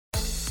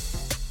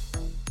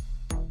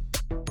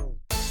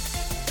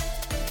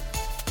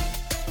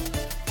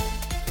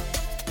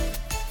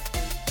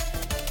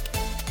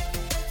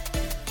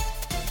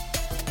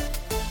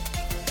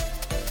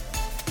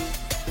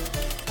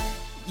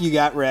You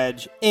got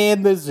Reg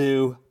and the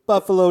zoo,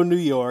 Buffalo, New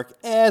York,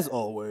 as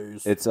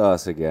always. It's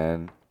us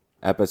again.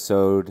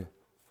 Episode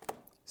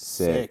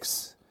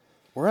 6.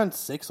 We're on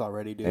 6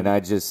 already, dude. And I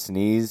just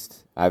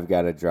sneezed. I've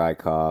got a dry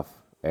cough,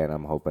 and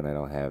I'm hoping I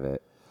don't have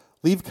it.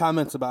 Leave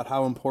comments about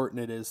how important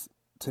it is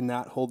to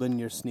not hold in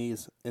your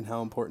sneeze and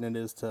how important it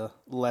is to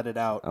let it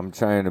out. I'm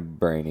trying to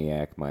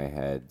brainiac my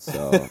head,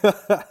 so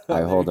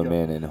I hold them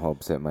in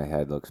hopes that my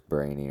head looks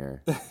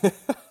brainier.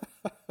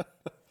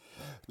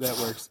 That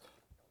works.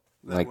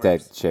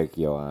 That chick,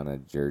 Joanna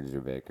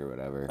Jurjevic or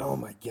whatever. Oh,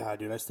 my God,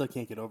 dude. I still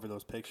can't get over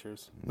those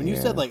pictures. When you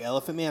said,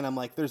 Elephant Man, I'm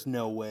like, there's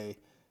no way.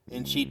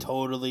 And she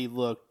totally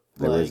looked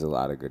There like... was a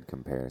lot of good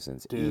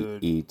comparisons.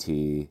 Dude.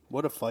 E.T.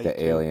 What a fight. The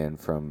alien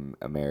from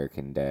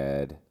American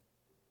Dad.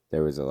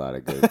 There was a lot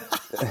of good...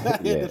 I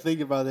had to think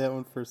about that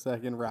one for a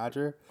second.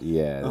 Roger?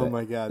 Yeah. Oh,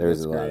 my God, There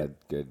was a that's lot great.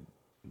 of good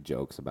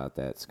jokes about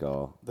that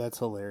skull. That's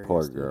hilarious.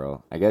 Poor dude.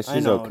 girl. I guess I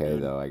she's know, okay,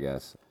 dude. though, I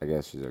guess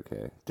she's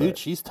okay. Dude, But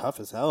she's tough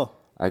as hell.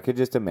 I could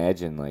just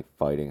imagine,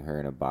 fighting her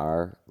in a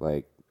bar.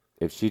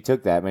 If she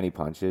took that many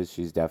punches,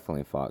 she's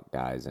definitely fought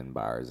guys in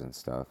bars and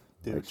stuff.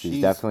 Dude,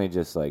 she's definitely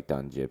just,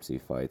 done gypsy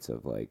fights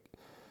of,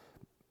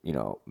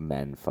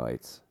 men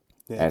fights.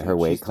 Yeah, At dude, her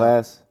weight she's tough.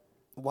 class?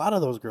 A lot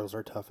of those girls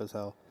are tough as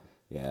hell.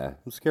 Yeah.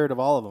 I'm scared of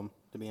all of them,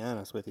 to be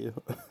honest with you.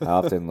 I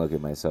often look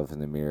at myself in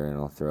the mirror and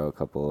I'll throw a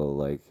couple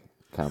of,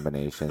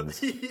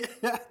 combinations.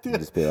 Yeah, And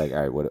just be like,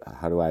 all right,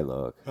 how do I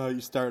look? Oh,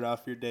 you start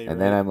off your day, And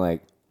then I'm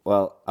like,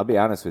 well, I'll be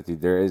honest with you.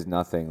 There is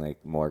nothing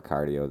more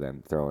cardio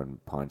than throwing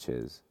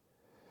punches.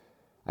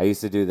 I used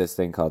to do this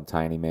thing called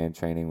Tiny Man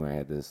training where I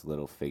had this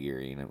little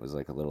figurine. It was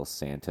like a little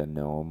Santa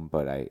gnome,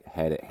 but I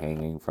had it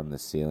hanging from the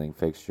ceiling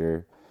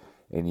fixture.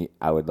 And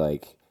I would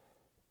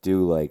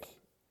do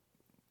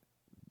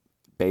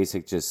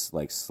basic, just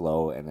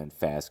slow and then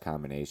fast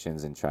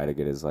combinations and try to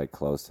get as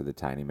close to the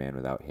Tiny Man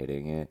without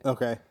hitting it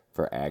Okay.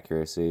 for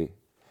accuracy.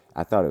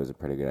 I thought it was a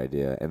pretty good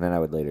idea. And then I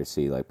would later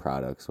see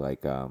products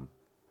like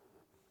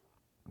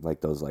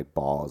those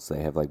balls.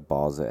 They have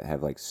balls that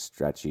have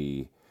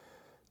stretchy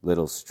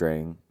little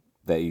string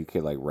that you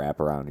could wrap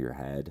around your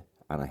head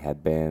on a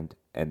headband,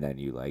 and then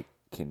you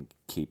can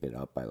keep it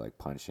up by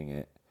punching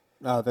it.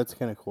 Oh, that's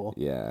kind of cool.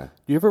 Yeah.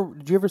 Did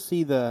you ever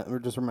see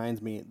it just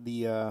reminds me,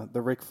 the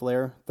Ric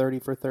Flair 30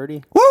 for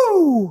 30?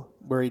 Woo!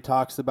 Where he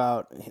talks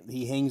about,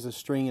 he hangs a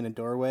string in a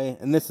doorway,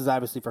 and this is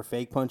obviously for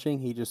fake punching.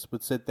 He just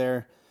would sit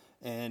there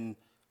and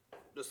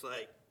just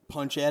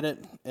punch at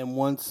it, and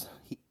once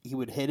he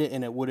would hit it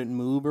and it wouldn't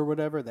move or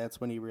whatever,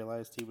 that's when he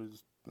realized he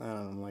was, I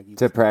don't know,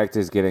 To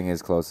practice getting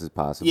as close as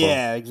possible.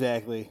 Yeah,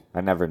 exactly.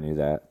 I never knew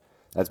that.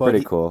 That's But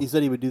pretty cool. He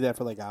said he would do that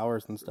for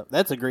hours and stuff.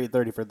 That's a great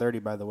 30 for 30,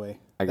 by the way.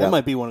 That That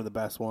might be one of the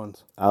best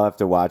ones. I'll have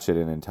to watch it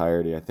in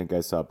entirety. I think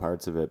I saw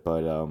parts of it,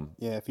 but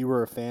Yeah, if you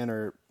were a fan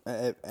or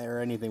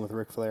anything with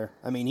Ric Flair.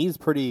 I mean, he's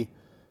pretty,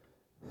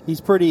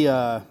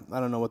 I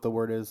don't know what the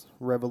word is,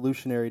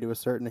 revolutionary to a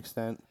certain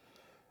extent.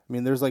 I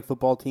mean, there's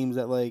football teams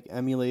that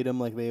emulate him,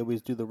 they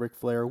always do the Ric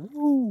Flair,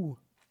 woo!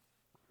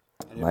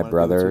 my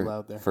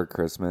brother, for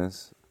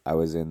Christmas, I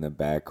was in the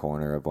back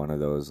corner of one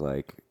of those,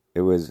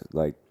 it was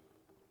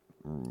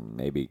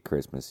maybe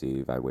Christmas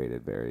Eve. I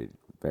waited very,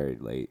 very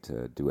late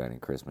to do any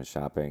Christmas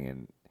shopping,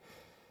 and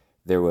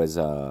there was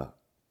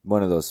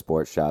one of those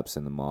sports shops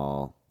in the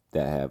mall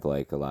that have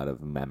a lot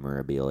of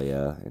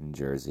memorabilia and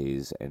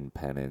jerseys and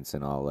pennants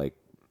and all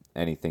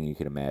anything you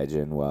can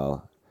imagine.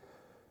 Well,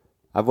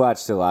 I've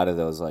watched a lot of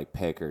those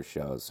picker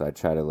shows, so I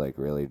try to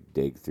really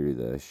dig through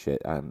the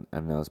shit on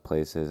those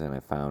places, and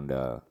I found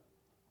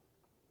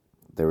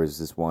there was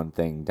this one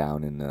thing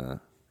down in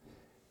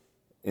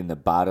the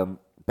bottom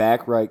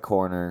back right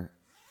corner.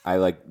 I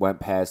went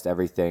past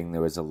everything.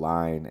 There was a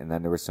line, and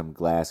then there were some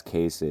glass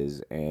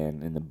cases,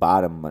 and in the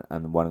bottom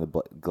on one of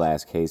the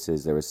glass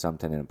cases there was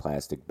something in a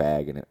plastic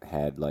bag, and it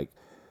had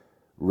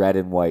red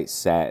and white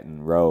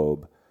satin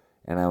robe,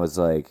 and I was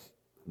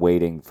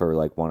waiting for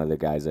one of the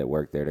guys that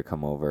worked there to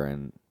come over,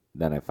 and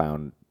then I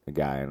found a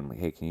guy, and I'm like,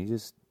 hey, can you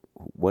just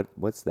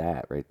what's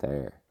that right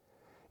there?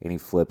 And he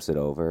flips it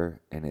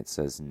over, and it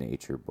says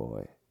Nature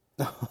Boy.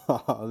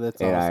 Oh, that's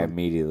and awesome. I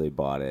immediately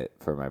bought it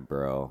for my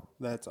bro.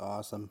 That's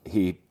awesome.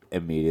 He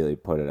immediately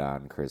put it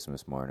on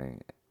Christmas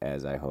morning,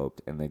 as I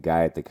hoped, and the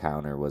guy at the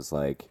counter was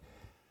like,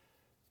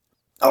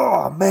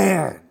 oh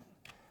man,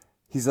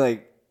 he's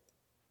like,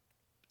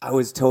 I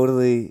was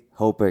totally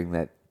hoping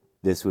that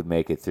this would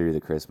make it through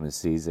the Christmas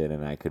season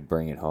and I could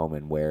bring it home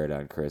and wear it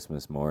on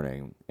Christmas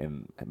morning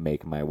and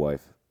make my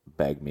wife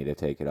beg me to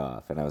take it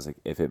off. And I was like,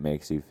 if it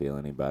makes you feel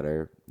any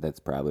better, that's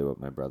probably what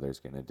my brother's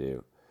going to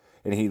do.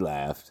 And he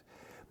laughed.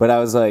 But I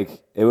was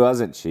like, it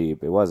wasn't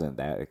cheap. It wasn't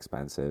that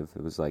expensive.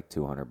 It was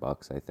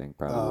 $200, I think,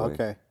 probably. Oh,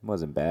 okay. It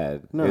wasn't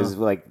bad. No. It was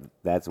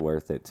that's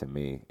worth it to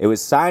me. It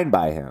was signed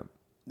by him.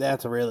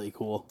 That's really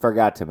cool.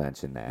 Forgot to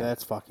mention that.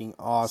 That's fucking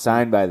awesome.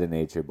 Signed by the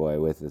Nature Boy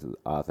with his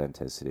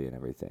authenticity and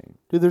everything.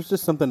 Dude, there's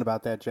just something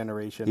about that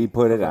generation. He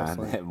put it of on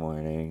wrestling. that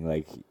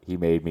morning. He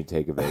made me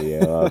take a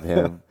video of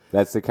him.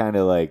 That's the kind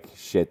of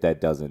shit that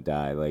doesn't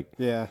die.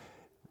 Yeah.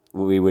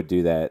 We would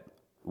do that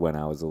when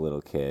I was a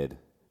little kid.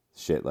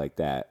 shit like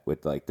that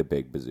with like the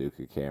big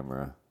bazooka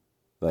camera.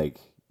 Like,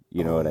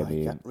 you know what I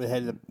mean?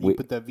 You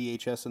put the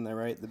VHS in there,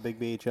 right? The big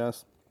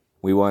VHS?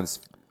 We once,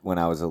 when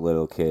I was a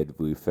little kid,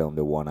 we filmed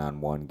a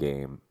one-on-one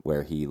game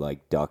where he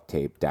like duct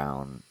taped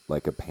down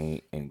like a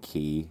paint and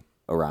key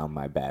around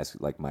my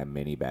like my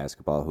mini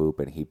basketball hoop,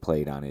 and he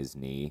played on his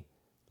knee,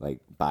 like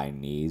by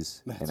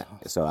knees. Awesome.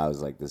 So I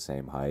was like the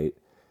same height.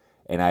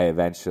 And I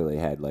eventually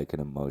had like an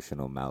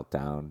emotional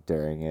meltdown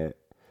during it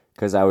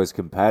because I was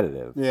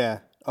competitive. Yeah.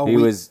 It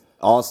was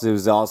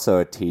also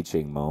a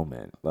teaching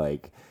moment.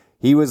 Like,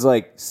 he was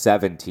like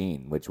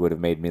 17, which would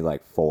have made me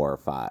like 4 or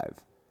 5.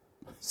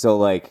 So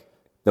like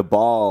the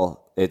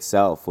ball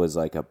itself was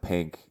like a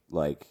pink,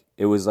 like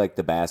it was like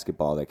the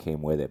basketball that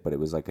came with it, but it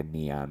was like a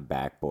neon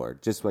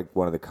backboard, just like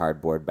one of the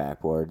cardboard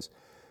backboards.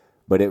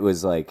 But it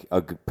was like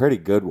a pretty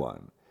good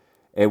one.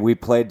 And we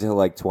played till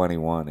like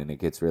 21, and it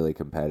gets really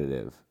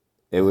competitive.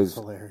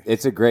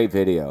 It's a great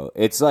video.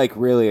 It's like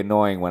really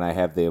annoying when I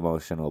have the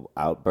emotional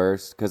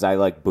outburst because I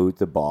like boot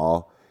the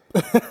ball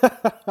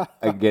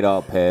and get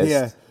all pissed.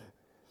 Yeah.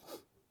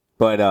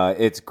 But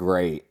it's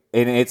great.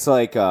 And it's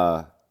like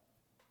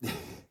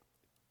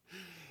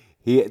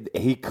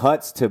he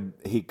cuts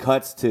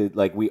to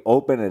like, we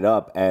open it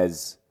up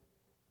as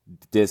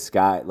this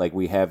guy, like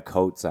we have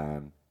coats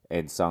on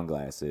and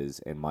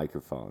sunglasses and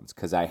microphones,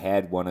 because I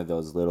had one of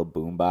those little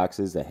boom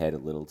boxes that had a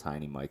little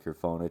tiny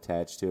microphone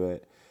attached to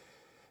it.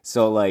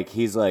 So, like,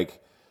 he's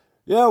like,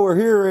 yeah, we're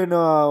here in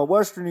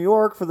Western New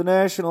York for the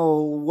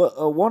national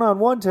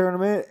one-on-one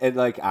tournament. And,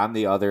 like, I'm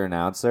the other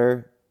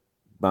announcer.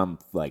 I'm,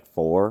 like,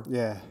 4.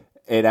 Yeah.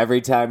 And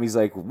every time he's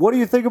like, what do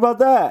you think about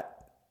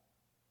that?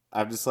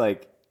 I'm just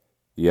like,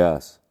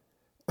 yes.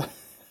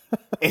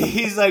 And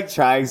he's, like,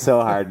 trying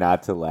so hard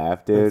not to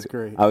laugh, dude. That's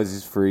great. I was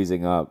just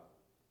freezing up.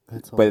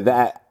 But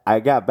I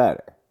got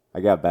better.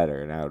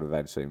 And I would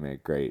eventually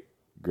make great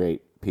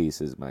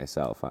pieces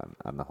myself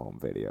on the home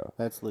video.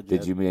 That's legit.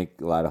 Did you make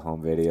a lot of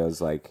home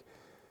videos, like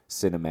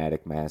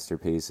cinematic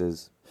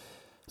masterpieces?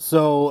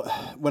 So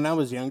when I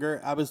was younger,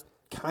 I was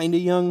kind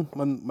of young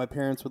when my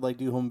parents would like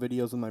do home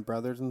videos with my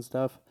brothers and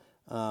stuff.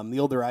 The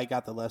older I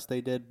got, the less they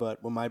did.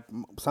 But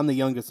so I'm the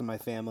youngest in my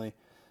family,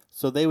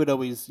 so they would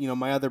always,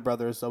 my other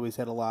brothers always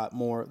had a lot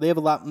more. They have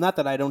a lot. Not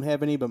that I don't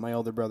have any, but my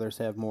older brothers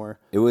have more.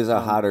 It was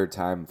a hotter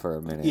time for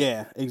a minute.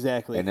 Yeah,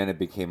 exactly. And then it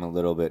became a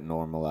little bit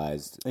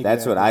normalized. Exactly.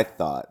 That's what I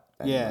thought.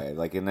 Anyway.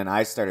 Yeah. And then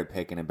I started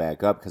picking it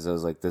back up because I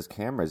was like, this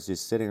camera's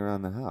just sitting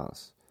around the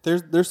house.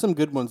 There's some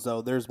good ones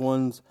though. There's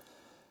ones.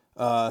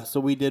 So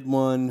we did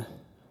one,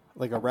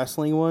 like a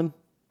wrestling one.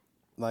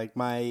 Like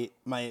my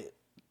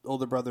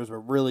older brothers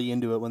were really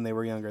into it when they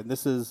were younger.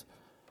 This is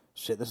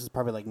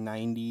probably like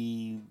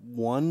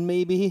 91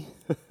 maybe.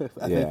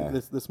 I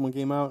think this one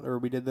came out, or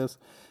we did this.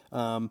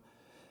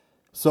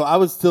 So I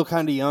was still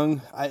kind of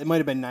young. It might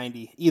have been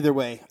 90. Either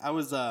way, I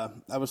was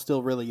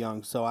still really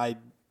young. So I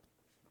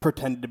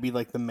pretended to be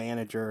like the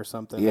manager or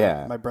something.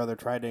 Yeah. My brother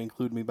tried to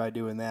include me by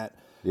doing that.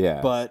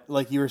 Yeah. But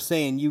like you were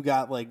saying, you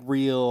got like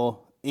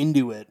real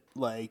into it.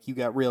 Like you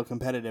got real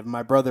competitive.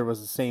 My brother was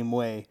the same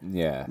way.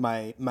 Yeah.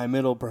 My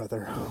middle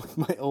brother,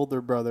 my older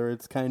brother,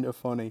 it's kind of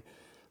funny.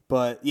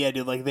 But yeah,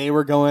 dude, like they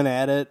were going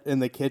at it in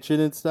the kitchen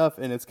and stuff.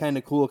 And it's kind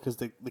of cool because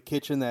the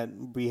kitchen that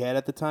we had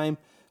at the time,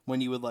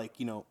 when you would like,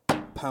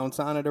 pounce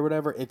on it or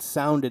whatever, it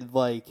sounded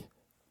like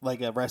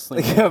a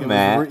wrestling rink. Like a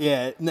mat?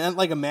 Yeah, not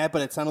like a mat,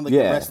 but it sounded like a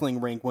wrestling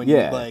rink when you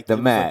like the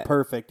it mat. Was like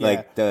perfect. Yeah.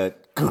 Like the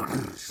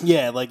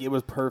yeah, like it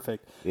was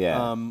perfect.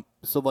 Yeah.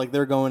 So like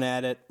they're going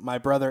at it.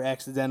 My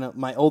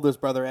oldest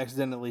brother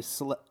accidentally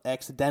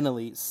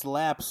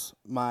slaps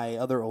my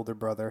other older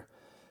brother.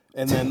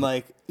 And then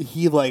like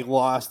he like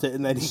lost it,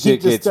 and then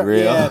shit gets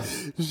real. Yeah,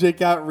 shit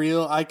got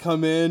real. I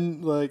come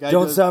in like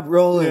don't stop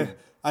rolling. Yeah,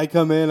 I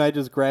come in, I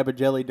just grab a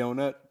jelly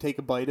donut, take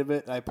a bite of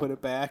it, I put it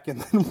back,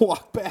 and then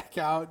walk back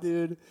out,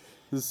 dude.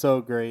 This is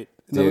so great.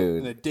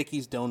 Dude. In a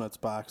Dickie's Donuts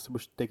box. I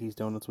wish Dickie's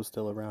Donuts was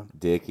still around.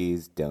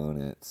 Dickie's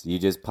Donuts. You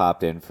just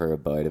popped in for a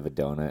bite of a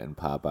donut and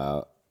pop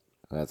out.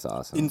 That's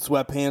awesome. In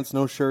sweatpants,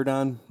 no shirt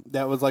on.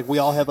 That was like, we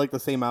all had like the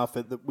same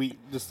outfit. That we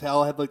just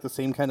all had like the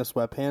same kind of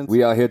sweatpants.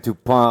 We are here to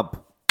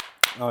pump.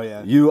 Oh,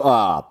 yeah. You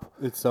up.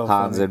 It's so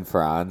Hans funny. And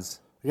Franz.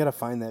 We got to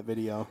find that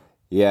video.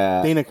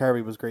 Yeah. Dana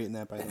Carvey was great in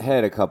that, by the way.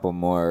 Had a couple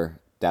more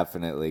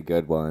definitely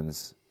good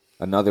ones.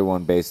 Another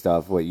one based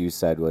off what you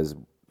said was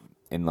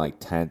in like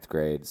 10th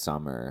grade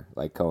summer,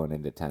 like going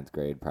into 10th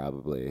grade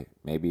probably,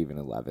 maybe even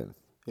 11th.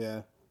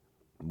 Yeah.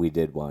 We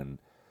did one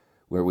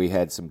where we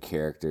had some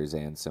characters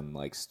and some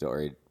like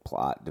story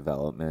plot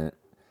development.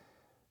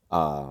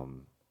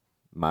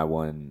 My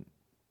one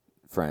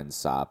friend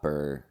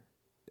Sopper,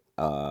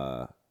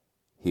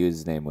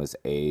 his name was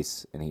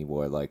Ace, and he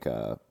wore like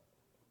a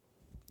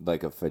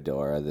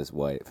fedora, this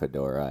white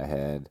fedora I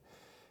had,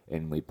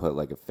 and we put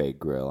like a fake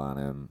grill on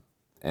him.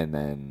 And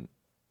then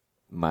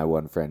my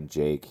one friend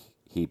Jake,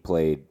 he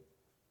played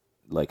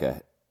like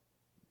a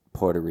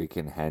Puerto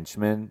Rican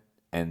henchman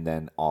and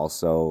then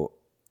also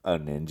a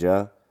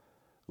ninja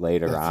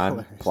later on.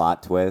 Hilarious.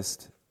 Plot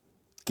twist,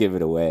 give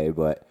it away,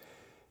 but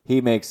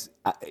he makes,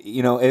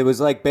 it was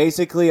like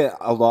basically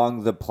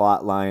along the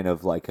plot line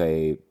of like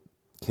a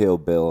Kill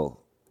Bill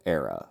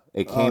era.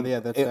 It came.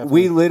 Oh yeah,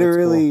 we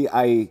literally,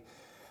 cool.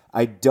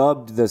 I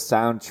dubbed the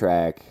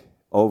soundtrack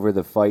over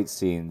the fight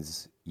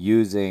scenes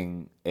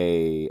using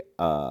a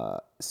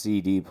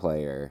CD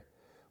player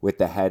with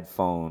the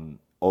headphone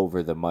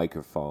over the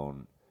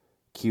microphone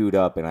queued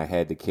up, and I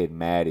had the kid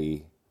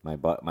Maddie, my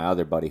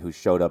other buddy, who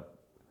showed up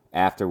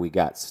after we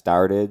got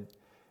started,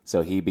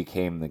 so he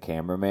became the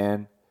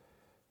cameraman.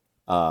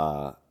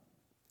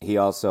 He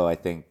also, I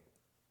think,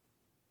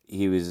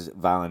 he was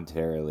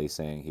voluntarily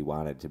saying he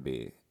wanted to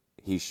be.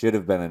 He should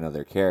have been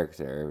another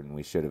character, and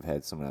we should have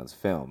had someone else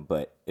film,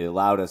 but it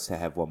allowed us to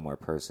have one more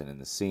person in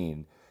the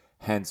scene,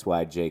 hence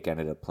why Jake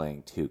ended up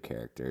playing 2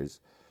 characters.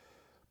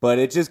 But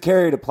it just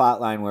carried a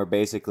plot line where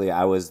basically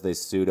I was the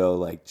pseudo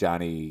like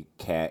Johnny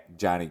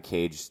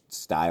Cage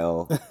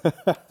style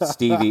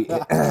Stevie.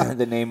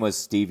 The name was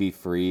Stevie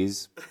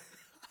Freeze,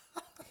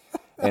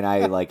 and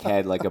I like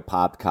had like a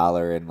pop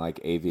collar and like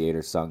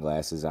aviator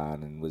sunglasses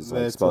on, and was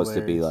like supposed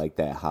to be like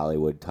that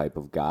Hollywood type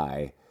of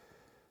guy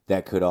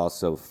that could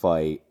also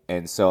fight.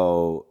 And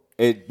so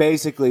it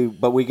basically,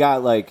 but we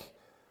got like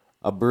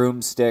a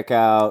broomstick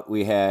out.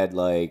 We had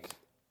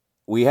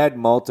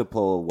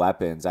multiple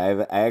weapons. I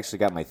actually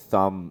got my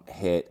thumb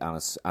hit on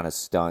a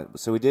stunt.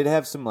 So we did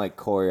have some like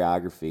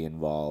choreography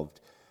involved.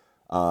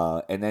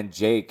 And then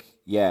Jake,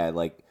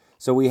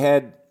 so we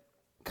had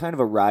kind of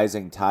a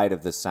rising tide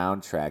of the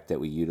soundtrack that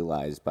we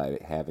utilized by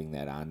having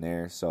that on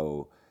there.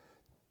 So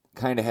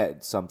kind of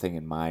had something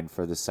in mind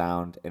for the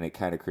sound, and it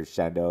kind of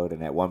crescendoed.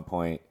 And at one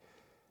point,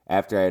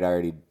 after I had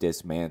already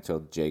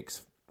dismantled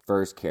Jake's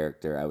first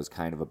character, I was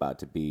kind of about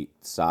to beat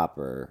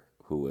Sopper,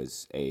 who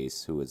was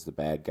Ace, who was the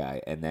bad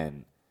guy, and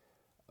then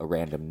a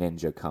random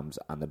ninja comes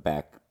on the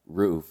back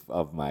roof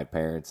of my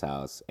parents'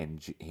 house,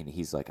 and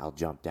he's like, "I'll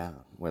jump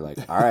down." We're like,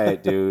 "All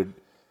right, dude,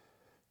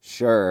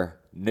 sure."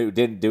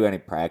 Didn't do any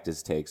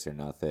practice takes or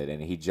nothing,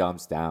 and he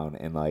jumps down,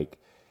 and like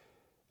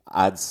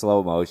on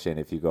slow motion,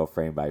 if you go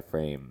frame by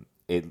frame,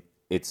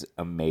 it's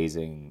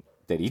amazing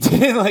that he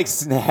didn't like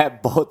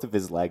snap both of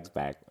his legs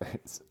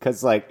backwards,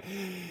 because like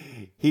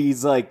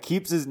he's like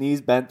keeps his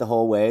knees bent the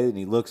whole way, and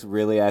he looks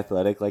really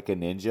athletic like a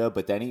ninja,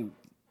 but then he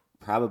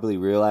probably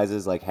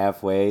realizes like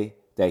halfway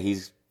that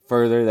he's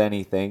further than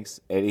he thinks,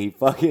 and he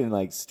fucking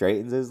like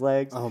straightens his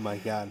legs. Oh my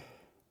god.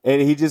 And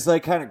he just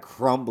like kind of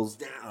crumbles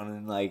down,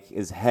 and like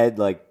his head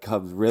like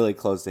comes really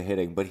close to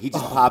hitting, but he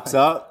just pops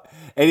up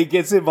and he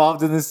gets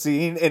involved in the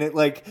scene, and it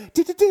like and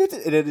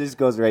it just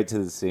goes right to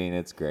the scene.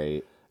 It's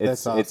great.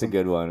 It's awesome. It's a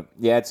good one.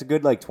 Yeah, it's a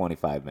good like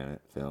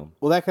 25-minute film.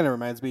 Well, that kind of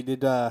reminds me.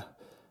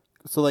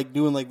 So like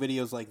doing like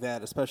videos like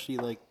that, especially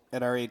like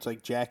at our age,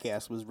 like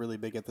Jackass was really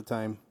big at the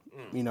time.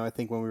 I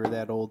think when we were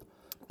that old.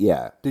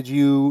 Yeah. Did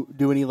you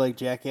do any like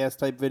Jackass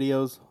type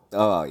videos?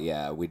 Oh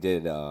yeah, we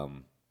did.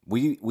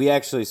 We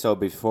actually, so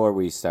before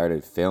we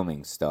started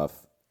filming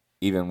stuff,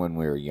 even when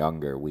we were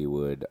younger, we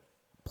would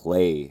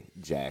play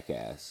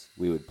Jackass.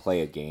 We would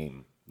play a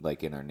game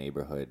like in our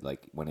neighborhood,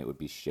 like when it would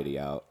be shitty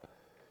out,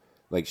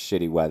 like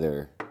shitty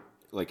weather,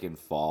 like in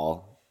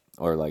fall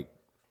or like,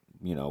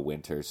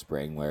 winter,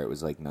 spring, where it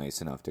was like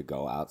nice enough to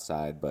go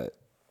outside, but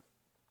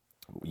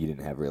you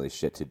didn't have really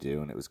shit to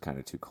do, and it was kind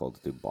of too cold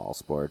to do ball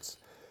sports.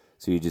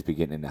 So you'd just be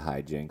getting into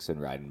hijinks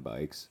and riding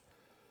bikes.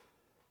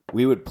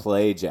 We would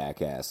play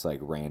Jackass like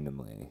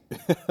randomly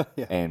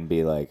yeah. And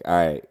be like, all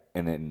right.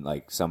 And then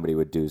like somebody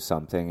would do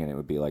something, and it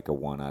would be like a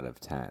 1 out of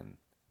 10.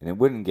 And it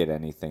wouldn't get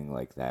anything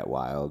like that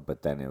wild,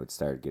 but then it would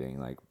start getting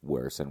like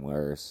worse and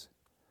worse.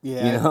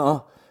 Yeah.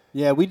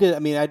 Yeah, we did. I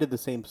mean, I did the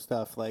same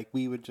stuff. Like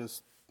we would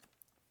just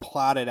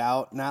plot it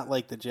out, not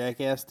like the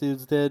Jackass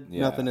dudes did.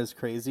 Yeah. Nothing as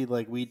crazy.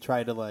 Like we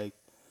try to like,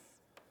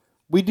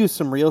 we do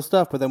some real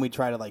stuff, but then we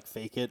try to like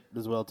fake it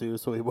as well too,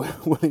 so we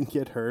wouldn't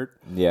get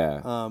hurt.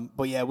 Yeah.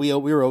 But yeah, we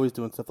were always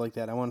doing stuff like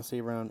that. I want to say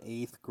around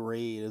 8th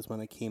grade is when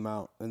it came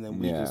out, and then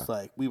we just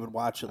like we would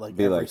watch it like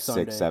every like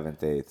Sunday. 6th, 7th,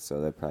 8th, so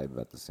they're probably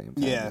about the same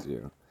time as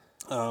you.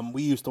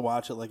 We used to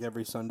watch it like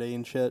every Sunday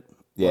and shit.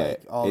 Yeah,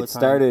 like, all the time. It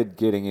started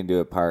getting into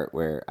a part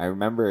where I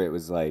remember it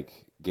was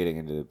like getting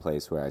into the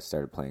place where I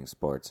started playing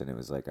sports, and it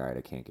was like, all right,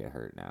 I can't get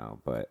hurt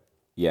now, but.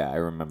 Yeah, I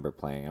remember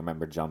playing. I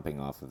remember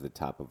jumping off of the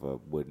top of a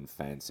wooden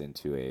fence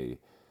into a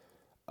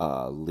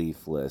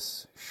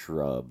leafless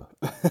shrub,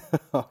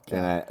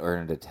 and I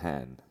earned a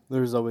 10.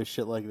 There's always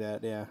shit like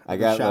that. Yeah, I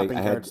got like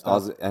I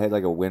had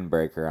like a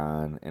windbreaker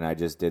on, and I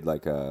just did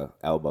like a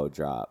elbow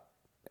drop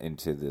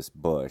into this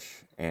bush,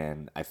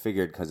 and I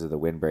figured because of the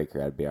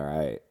windbreaker I'd be all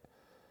right.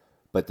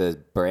 But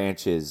the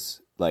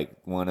branches, like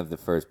one of the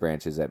first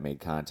branches that made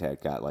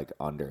contact got like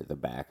under the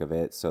back of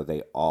it, so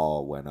they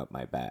all went up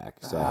my back.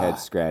 So I had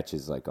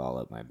scratches like all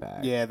up my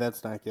back. Yeah,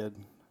 that's not good.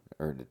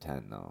 Earned a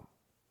 10 though.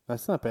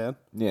 That's not bad.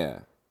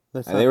 Yeah.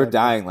 They were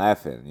dying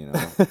laughing,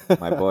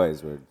 My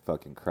boys were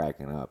fucking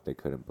cracking up. They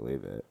couldn't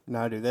believe it.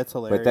 No, dude, that's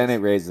hilarious. But then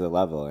it raised the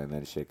level, and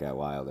then shit got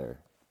wilder.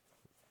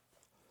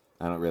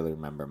 I don't really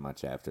remember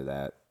much after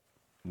that.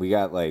 We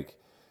got like...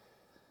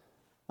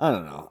 I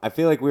don't know. I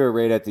feel like we were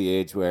right at the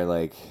age where,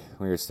 like,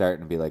 we were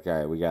starting to be like, all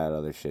right, we got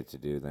other shit to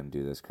do than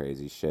do this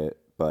crazy shit.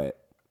 But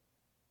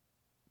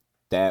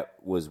that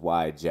was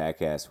why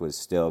Jackass was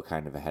still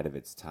kind of ahead of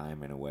its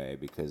time in a way,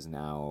 because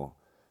now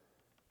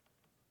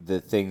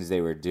the things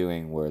they were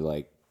doing were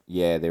like,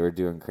 yeah, they were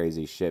doing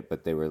crazy shit,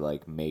 but they were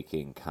like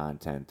making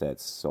content that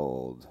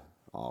sold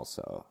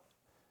also.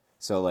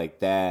 So like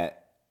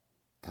that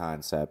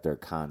concept or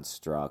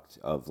construct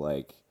of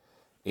like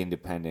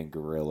independent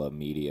guerrilla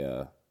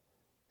media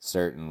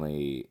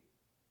certainly,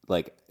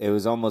 like, it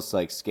was almost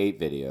like skate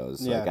videos.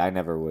 Yeah. Like, I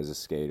never was a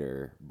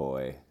skater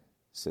boy.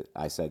 So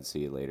I said see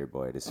you later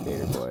boy to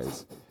skater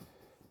boys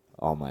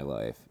all my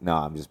life. No,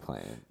 I'm just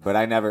playing. But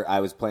I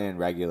was playing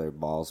regular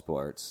ball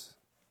sports,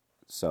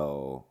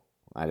 so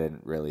I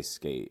didn't really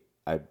skate.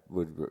 I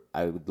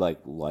would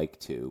like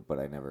to, but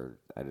I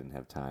didn't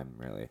have time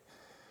really.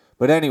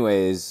 But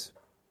anyways,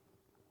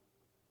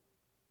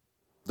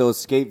 those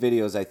skate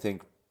videos, I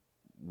think,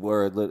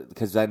 were,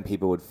 because then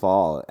people would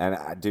fall. And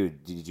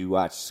dude, did you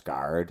watch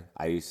Scarred?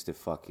 I used to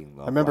fucking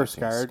love. I remember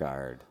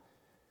Scarred.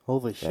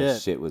 Holy shit!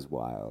 That shit was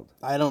wild.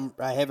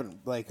 I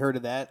haven't like heard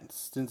of that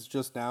since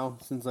just now.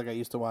 Since like I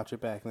used to watch it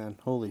back then.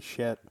 Holy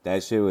shit!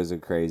 That shit was a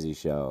crazy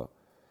show.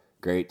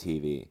 Great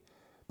TV.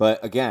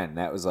 But again,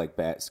 that was like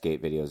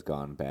skate videos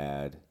gone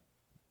bad.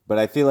 But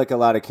I feel like a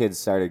lot of kids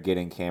started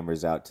getting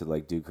cameras out to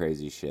like do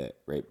crazy shit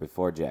right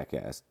before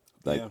Jackass.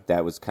 Like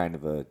that was kind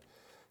of a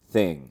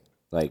thing.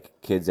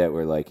 Like kids that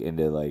were like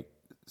into like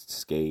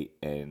skate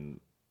and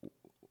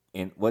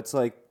what's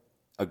like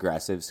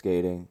aggressive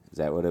skating? Is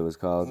that what it was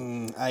called?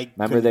 I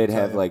remember they'd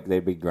have like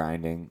they'd be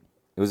grinding.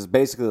 It was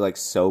basically like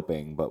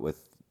soaping, but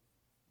with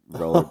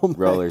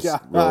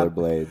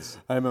rollerblades.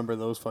 I remember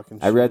those fucking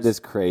shoes. I read this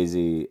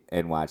crazy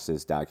and watched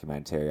this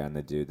documentary on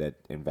the dude that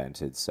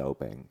invented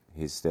soaping.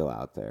 He's still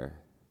out there.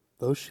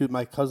 Those shoes,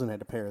 my cousin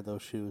had a pair of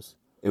those shoes.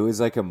 It was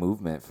like a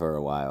movement for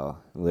a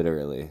while,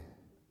 literally.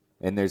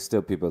 And there's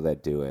still people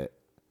that do it.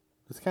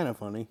 It's kind of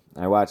funny.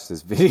 I watched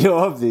this video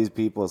of these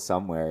people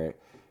somewhere,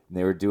 and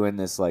they were doing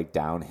this like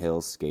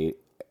downhill skate,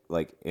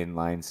 like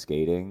inline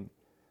skating,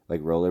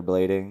 like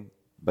rollerblading,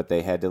 but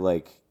they had to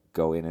like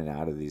go in and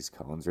out of these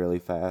cones really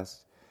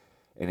fast.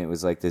 And it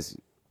was like this,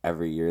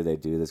 every year they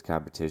do this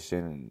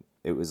competition, and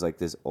it was like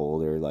this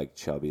older, like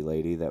chubby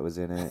lady that was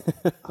in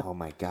it. Oh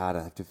my God,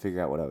 I have to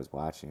figure out what I was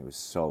watching. It was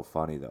so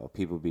funny though.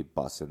 People would be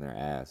busting their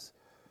ass.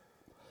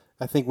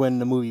 I think when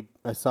the movie,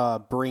 I saw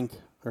Brink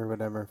or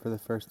whatever for the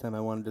first time,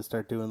 I wanted to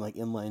start doing like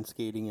inline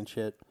skating and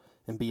shit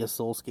and be a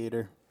soul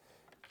skater.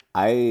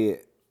 I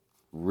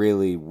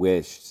really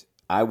wished,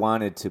 I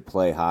wanted to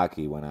play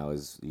hockey when I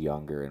was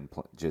younger and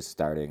just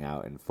starting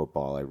out in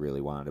football. I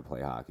really wanted to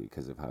play hockey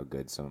because of how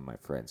good some of my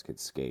friends could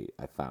skate.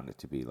 I found it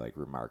to be like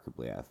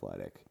remarkably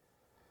athletic.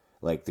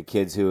 Like the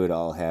kids who would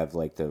all have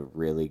like the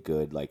really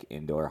good like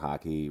indoor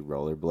hockey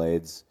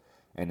rollerblades,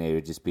 and they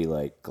would just be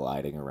like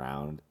gliding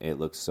around. It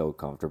looked so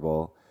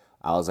comfortable.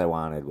 All I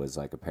wanted was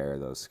like a pair of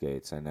those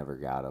skates. I never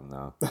got them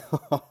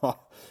though.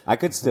 I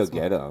could still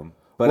get them,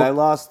 but I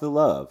lost the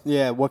love.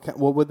 Yeah, what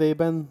would they have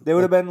been? They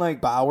would have been like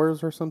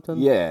Bowers or something.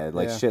 Yeah,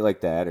 like shit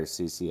like that, or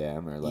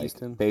CCM, or like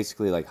Easton.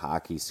 Basically like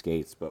hockey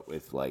skates, but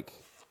with like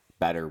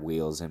better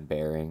wheels and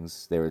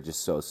bearings. They were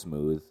just so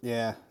smooth.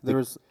 Yeah, there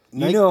was.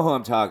 You know who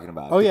I'm talking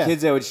about. Oh, yeah. The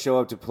kids that would show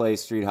up to play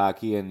street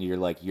hockey, and you're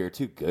like, you're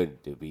too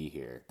good to be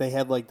here. They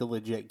had, like, the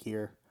legit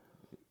gear.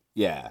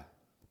 Yeah.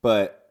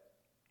 But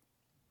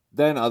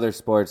then other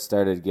sports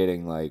started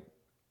getting, like,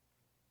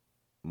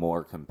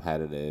 more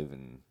competitive,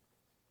 and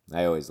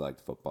I always liked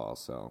football,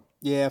 so.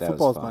 Yeah,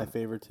 football's my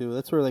favorite, too.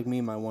 That's where, like, me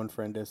and my one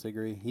friend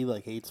disagree. He,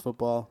 like, hates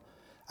football.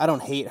 I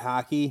don't hate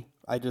hockey.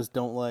 I just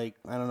don't like,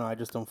 I don't know, I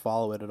just don't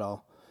follow it at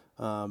all.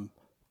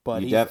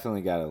 But you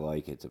definitely got to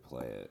like it to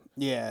play it.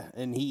 Yeah,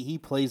 and he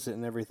plays it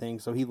and everything,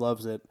 so he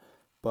loves it.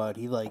 But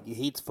he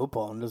hates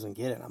football and doesn't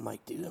get it. I'm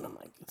like, dude,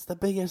 it's the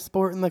biggest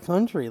sport in the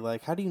country.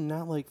 Like, how do you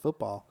not like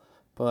football?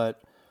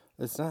 But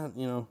it's not,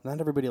 not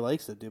everybody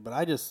likes it, dude. But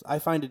I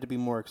find it to be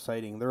more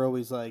exciting. They're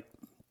always like,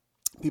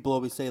 people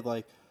always say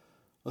like,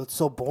 well, it's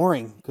so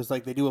boring because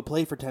like they do a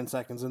play for 10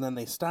 seconds and then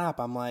they stop.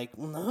 I'm like,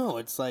 well, no,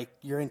 it's like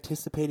you're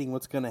anticipating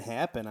what's going to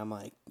happen. I'm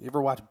like, you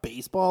ever watch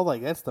baseball?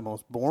 Like that's the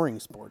most boring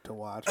sport to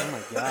watch. Oh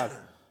my God.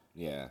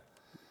 Yeah.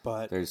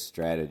 But there's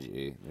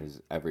strategy. There's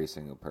every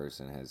single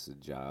person has a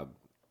job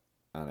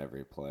on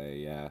every play.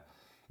 Yeah.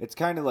 It's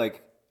kind of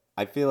like,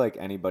 I feel like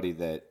anybody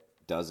that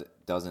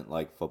doesn't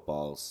like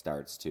football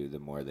starts to the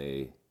more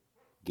they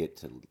get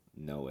to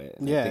know it.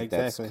 And I think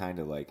exactly. That's kind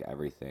of like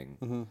everything.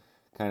 Mm-hmm.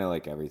 Kind of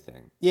like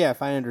everything. Yeah,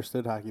 if I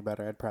understood hockey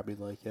better, I'd probably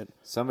like it.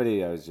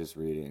 Somebody I was just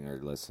reading or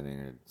listening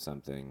or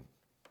something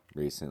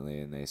recently,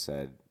 and they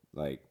said,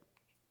 like,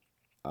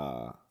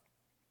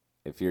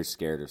 if you're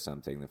scared of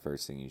something, the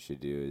first thing you should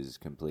do is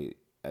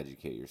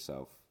educate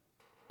yourself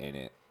in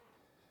it.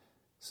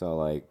 So,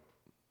 like,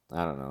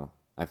 I don't know.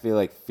 I feel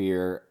like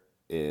fear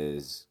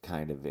is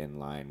kind of in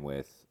line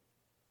with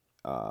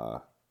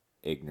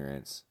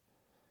ignorance.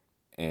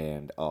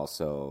 And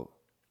also,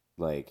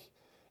 like,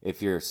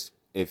 if you're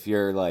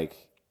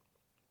like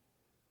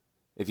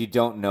if you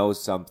don't know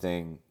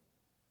something,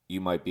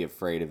 you might be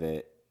afraid of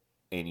it,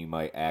 and you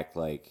might act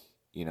like,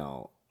 you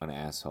know, an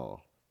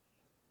asshole.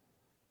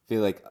 I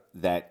feel like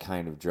that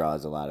kind of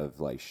draws a lot of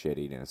like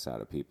shittiness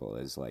out of people,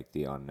 is like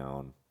the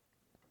unknown.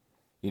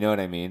 You know what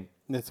I mean?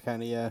 It's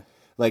kind of, yeah.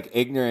 Like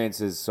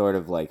ignorance is sort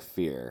of like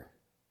fear,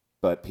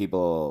 but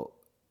people,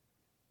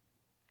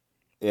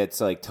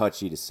 it's like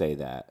touchy to say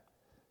that.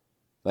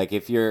 Like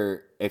if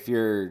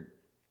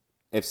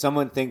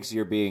someone thinks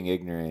you're being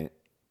ignorant,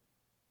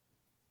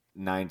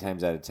 9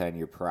 times out of 10,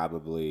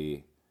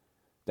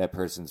 that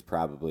person's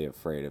probably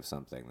afraid of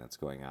something that's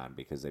going on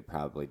because they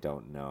probably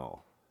don't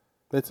know.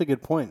 That's a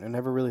good point. I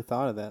never really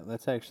thought of that.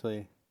 That's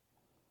actually...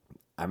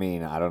 I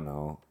mean, I don't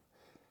know.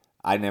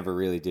 I never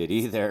really did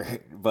either.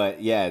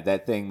 But yeah,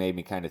 that thing made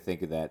me kind of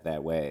think of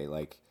that way.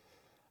 Like,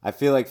 I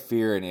feel like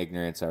fear and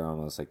ignorance are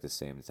almost like the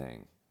same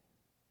thing.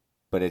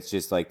 But it's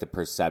just like the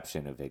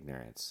perception of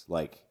ignorance.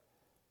 Like,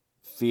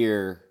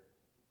 fear,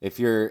 if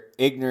you're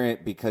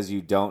ignorant because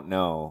you don't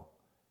know,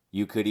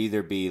 you could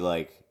either be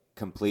like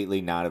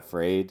completely not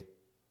afraid,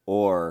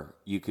 or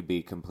you could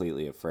be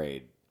completely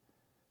afraid.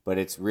 But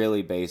it's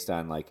really based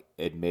on like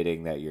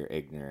admitting that you're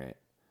ignorant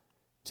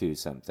to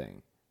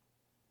something.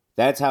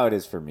 That's how it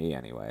is for me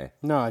anyway.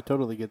 No, I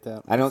totally get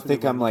that. I don't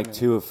think I'm like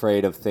too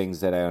afraid of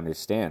things that I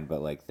understand,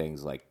 but like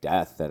things like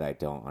death that I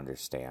don't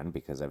understand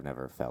because I've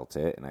never felt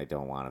it and I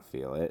don't want to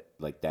feel it.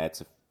 Like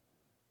that's a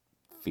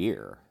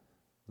fear,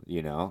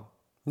 you know?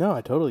 No,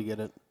 I totally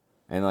get it.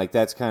 And like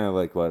that's kind of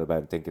like what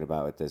I'm thinking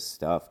about with this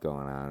stuff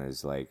going on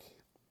is like,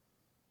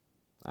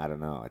 I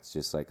don't know. It's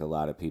just like a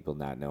lot of people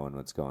not knowing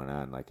what's going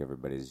on. Like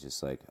everybody's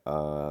just like,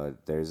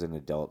 there's an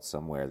adult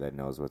somewhere that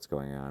knows what's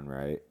going on,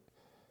 right?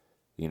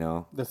 You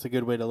know? That's a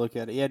good way to look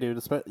at it. Yeah, dude.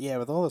 Yeah,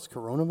 with all this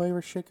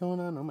coronavirus shit going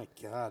on, oh my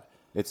God.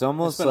 It's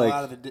almost I like... spent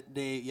a lot of the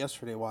day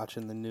yesterday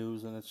watching the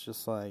news, and it's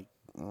just like,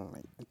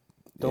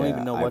 don't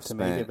even know what to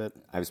make of it.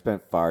 I've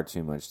spent far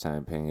too much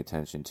time paying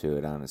attention to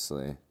it,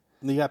 honestly.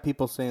 You got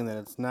people saying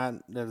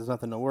that there's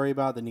nothing to worry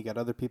about. Then you got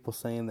other people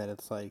saying that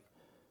it's like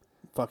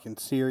fucking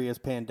serious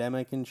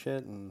pandemic and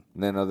shit. And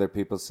then other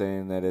people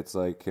saying that it's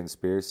like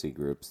conspiracy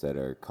groups that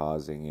are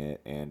causing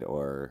it and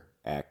or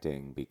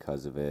acting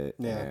because of it.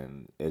 Yeah.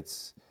 And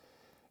it's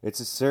a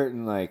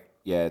certain like,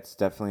 yeah, it's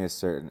definitely a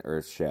certain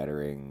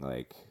earth-shattering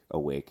like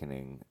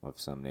awakening of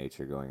some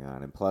nature going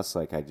on. And plus,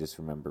 like, I just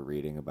remember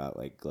reading about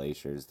like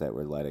glaciers that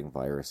were letting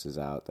viruses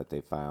out that they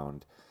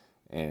found.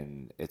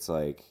 And it's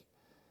like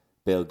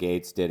Bill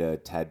Gates did a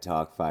TED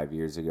Talk 5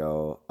 years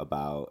ago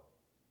about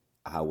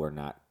how we're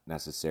not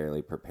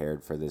necessarily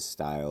prepared for this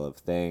style of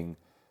thing.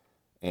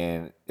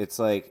 And it's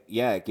like,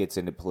 yeah, it gets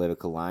into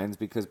political lines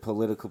because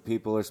political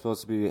people are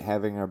supposed to be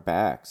having our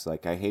backs.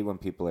 Like, I hate when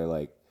people are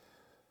like,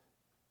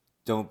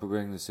 don't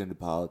bring this into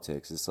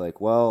politics. It's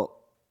like, well,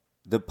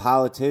 the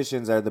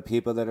politicians are the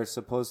people that are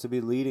supposed to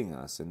be leading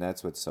us, and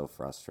that's what's so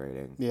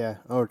frustrating. Yeah,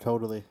 oh,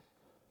 totally.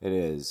 It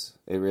is.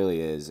 It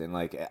really is. And,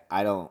 like,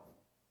 I'm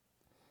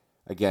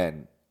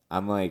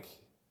like,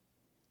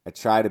 I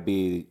try to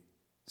be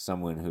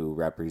someone who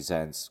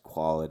represents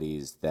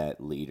qualities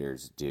that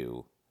leaders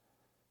do.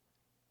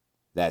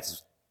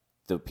 That's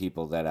the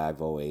people that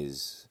I've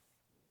always,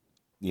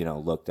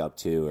 looked up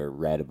to or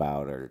read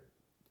about or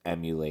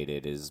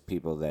emulated, is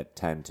people that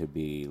tend to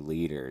be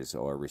leaders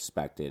or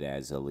respected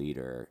as a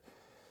leader.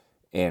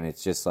 And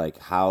it's just like,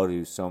 how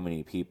do so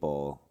many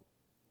people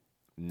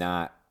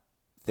not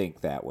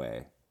think that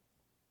way?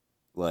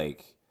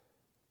 Like,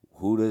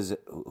 who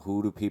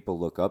do people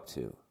look up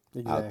to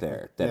out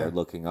there that are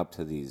looking up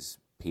to these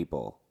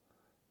people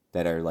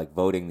that are like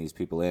voting these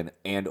people in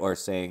and or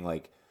saying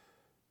like,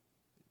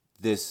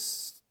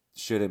 this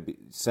shouldn't be,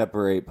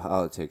 separate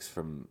politics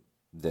from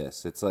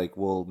this? It's like,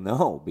 well,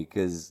 no,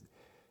 because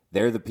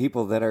they're the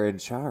people that are in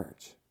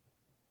charge.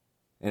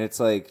 And it's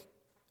like,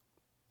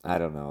 I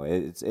don't know.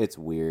 It's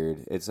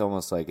weird. It's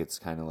almost like it's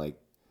kind of like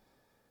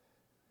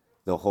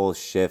the whole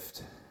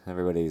shift.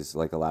 Everybody's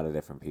like, a lot of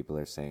different people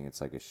are saying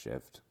it's like a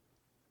shift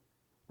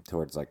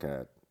towards like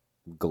a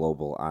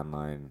global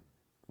online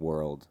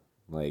world.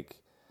 Like,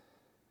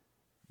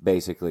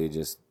 basically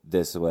just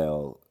this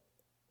will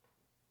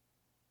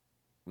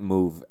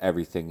move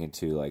everything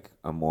into like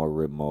a more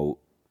remote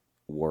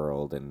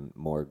world and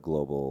more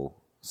global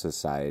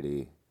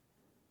society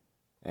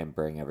and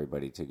bring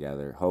everybody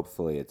together.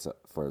 Hopefully it's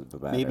for the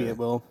better. Maybe it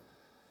will.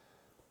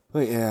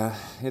 But yeah,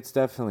 it's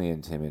definitely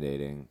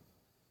intimidating.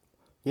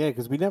 Yeah,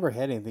 because we never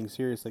had anything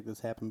serious like this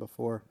happen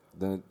before.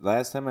 The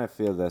last time I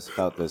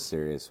felt this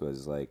serious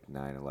was like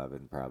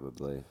 9/11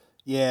 probably.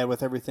 Yeah,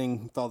 with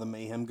everything, with all the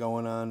mayhem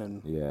going on.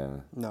 And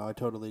yeah. No, I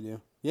totally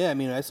do. Yeah, I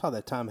mean, I saw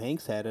that Tom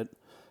Hanks had it.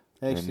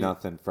 Actually, and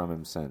nothing from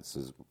him since.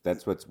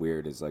 That's what's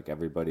weird, is like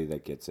everybody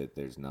that gets it,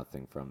 there's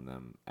nothing from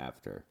them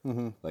after.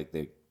 Mm-hmm. Like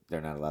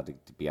they're not allowed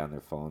to be on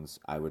their phones.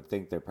 I would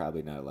think they're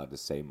probably not allowed to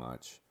say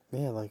much.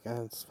 Yeah, like,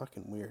 it's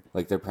fucking weird.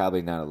 Like, they're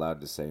probably not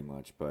allowed to say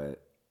much,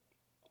 but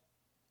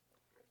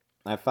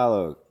I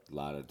follow a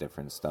lot of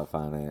different stuff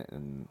on it,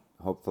 and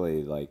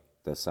hopefully, like,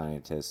 the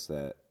scientists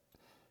that...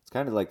 It's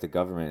kind of like the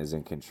government is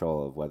in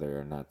control of whether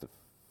or not the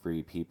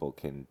free people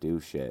can do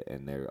shit,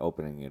 and they're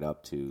opening it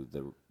up to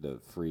the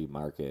free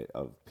market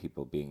of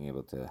people being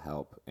able to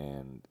help.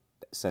 And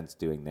since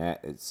doing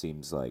that, it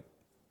seems like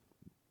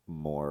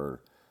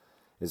more,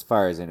 as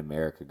far as in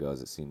America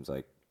goes, it seems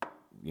like,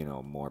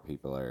 more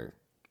people are,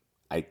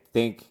 I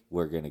think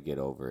we're going to get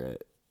over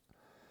it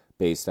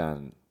based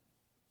on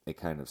it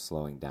kind of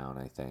slowing down,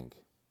 I think,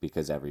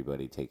 because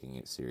everybody taking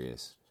it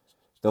serious.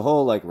 The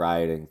whole,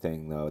 rioting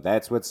thing, though,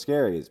 that's what's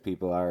scary, is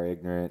people are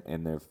ignorant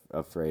and they're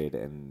afraid,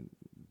 and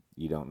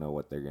you don't know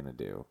what they're going to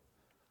do.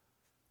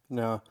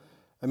 No.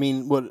 I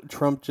mean, what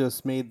Trump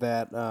just made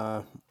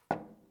that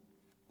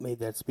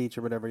speech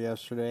or whatever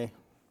yesterday.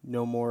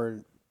 No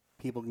more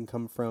people can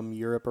come from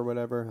Europe or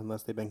whatever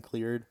unless they've been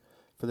cleared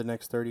for the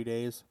next 30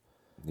 days.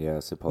 Yeah,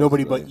 supposedly.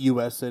 Nobody but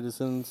U.S.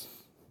 citizens.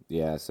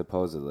 Yeah,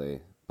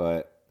 supposedly.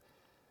 But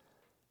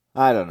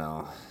I don't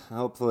know.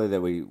 Hopefully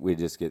that we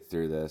just get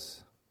through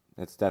this.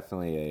 It's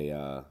definitely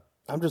a...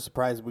 I'm just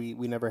surprised we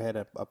never had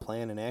a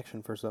plan in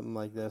action for something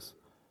like this.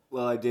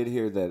 Well, I did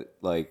hear that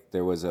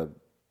there was a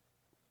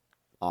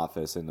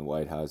office in the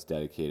White House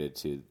dedicated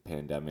to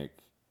pandemic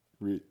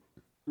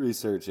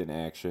research and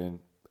action,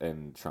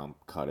 and Trump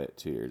cut it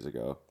 2 years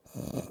ago.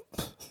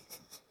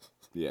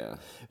 Yeah.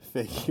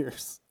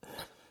 Figures.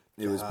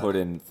 It was put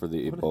in for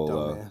the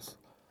Ebola.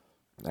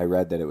 I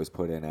read that it was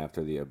put in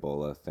after the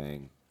Ebola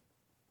thing.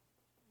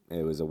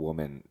 It was a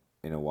woman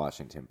in a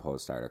Washington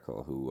Post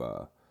article who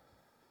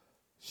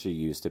she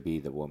used to be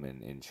the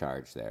woman in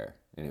charge there,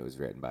 and it was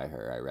written by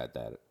her. I read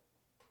that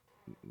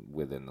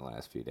within the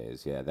last few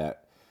days. Yeah,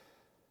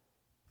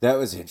 that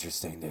was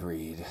interesting to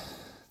read.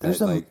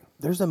 There's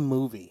a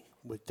movie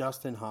with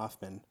Dustin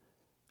Hoffman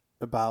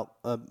about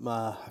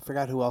I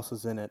forgot who else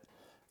is in it.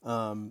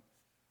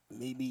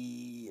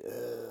 Maybe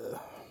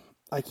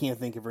I can't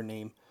think of her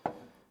name.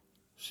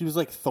 She was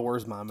like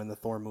Thor's mom in the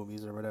Thor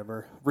movies or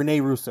whatever. Renee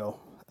Russo.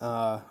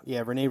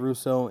 Renee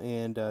Russo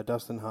and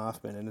Dustin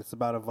Hoffman, and it's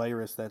about a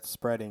virus that's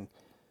spreading,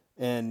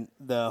 and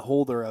the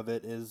holder of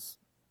it is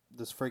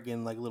this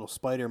friggin' little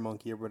spider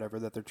monkey or whatever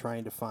that they're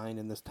trying to find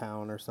in this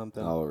town or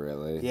something. Oh,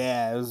 really?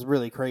 Yeah, it was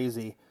really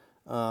crazy.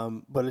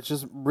 But it's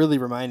just really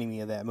reminding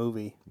me of that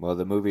movie. Well,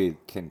 the movie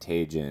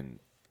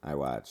Contagion I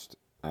watched,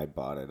 I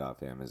bought it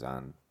off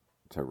Amazon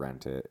to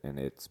rent it, and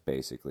it's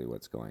basically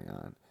what's going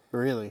on.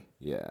 Really?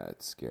 Yeah,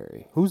 it's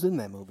scary. Who's in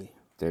that movie?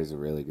 There's a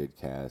really good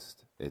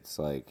cast. It's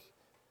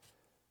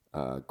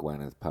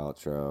Gwyneth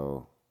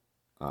Paltrow,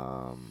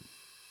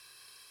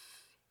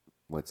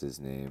 what's his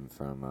name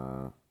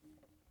from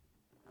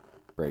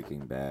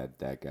Breaking Bad,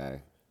 that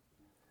guy.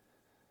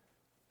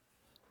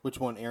 Which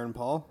one, Aaron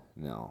Paul?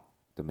 No,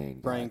 the main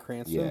guy. Bryan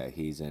Cranston? Yeah,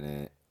 he's in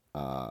it.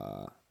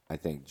 I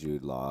think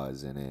Jude Law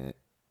is in it.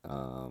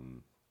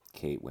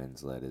 Kate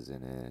Winslet is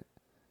in it.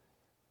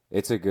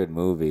 It's a good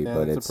movie,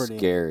 but it's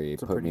scary. It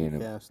put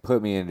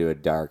me into a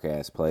dark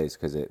ass place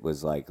because it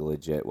was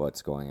legit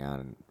what's going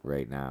on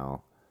right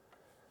now.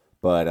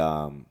 But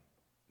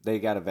they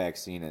got a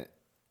vaccine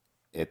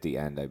at the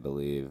end, I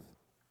believe,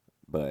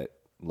 but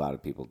a lot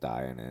of people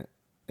die in it.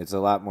 It's a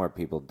lot more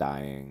people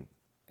dying,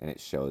 and it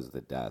shows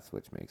the death,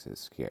 which makes it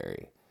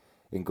scary.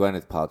 And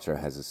Gwyneth Paltrow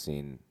has a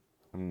scene.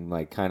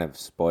 I'm kind of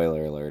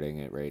spoiler alerting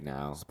it right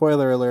now.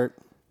 Spoiler alert.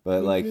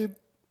 But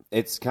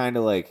it's kind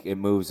of it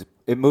moves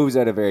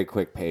at a very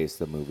quick pace,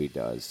 the movie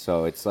does.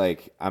 So it's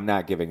I'm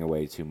not giving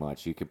away too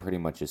much. You can pretty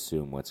much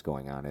assume what's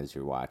going on as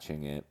you're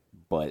watching it.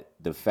 But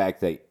the fact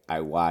that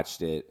I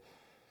watched it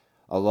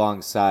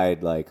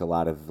alongside a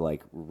lot of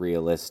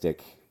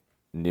realistic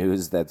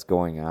news that's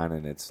going on,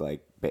 and it's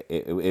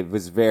it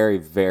was very,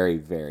 very,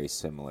 very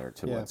similar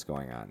to what's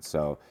going on.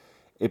 So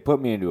it put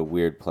me into a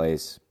weird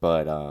place.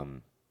 But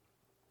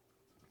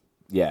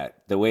yeah,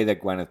 the way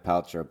that Gwyneth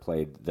Paltrow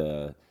played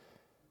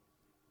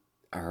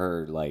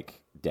her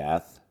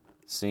death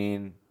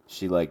scene,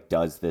 she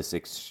does this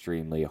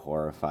extremely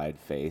horrified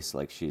face,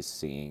 she's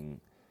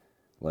seeing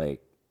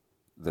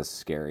the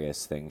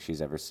scariest thing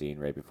she's ever seen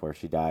right before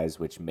she dies,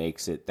 which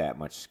makes it that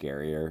much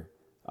scarier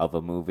of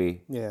a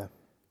movie. Yeah,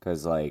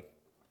 because I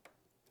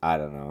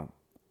don't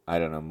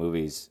know,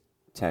 movies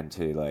tend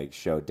to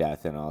show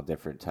death in all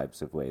different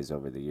types of ways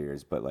over the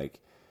years, but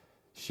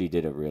she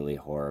did a really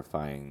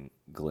horrifying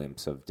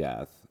glimpse of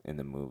death in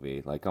the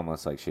movie,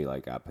 almost she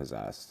got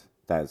possessed.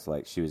 That's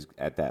she was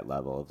at that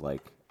level of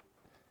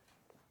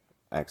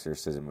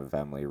Exorcism of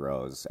Emily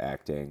Rose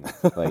acting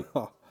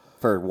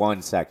for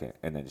 1 second,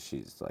 and then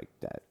she's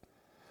dead.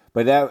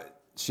 But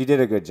she did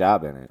a good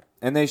job in it,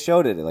 and they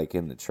showed it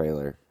in the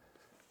trailer.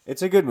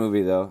 It's a good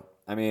movie though.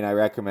 I mean, I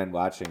recommend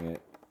watching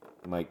it.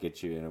 It might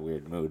get you in a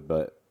weird mood,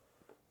 but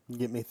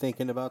get me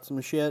thinking about some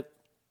shit.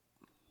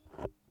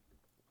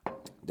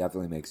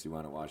 Definitely makes you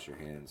want to wash your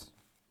hands.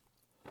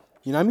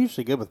 I'm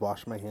usually good with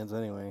washing my hands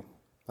anyway.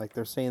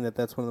 They're saying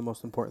that's one of the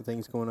most important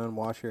things going on.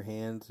 Wash your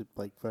hands,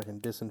 fucking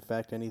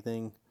disinfect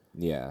anything.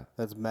 Yeah.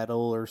 That's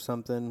metal or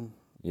something.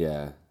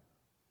 Yeah.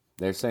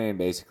 They're saying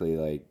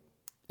basically,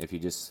 if you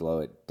just slow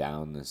it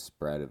down, the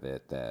spread of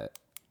it, that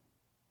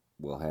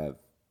will have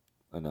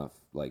enough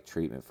like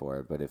treatment for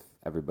it. But if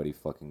everybody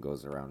fucking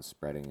goes around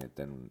spreading it,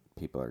 then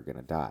people are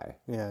gonna die.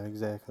 Yeah,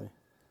 exactly.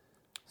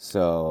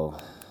 So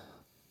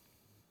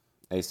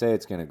they say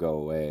it's gonna go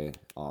away.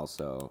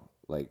 Also,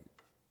 like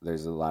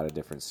there's a lot of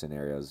different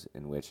scenarios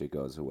in which it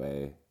goes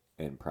away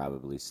and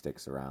probably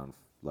sticks around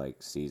like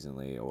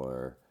seasonally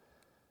or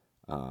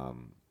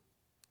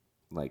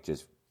like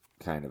just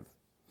kind of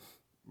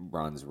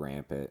runs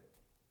rampant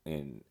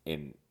in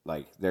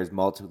like there's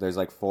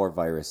like 4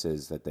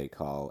 viruses that they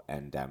call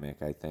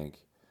endemic, I think,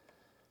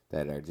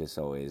 that are just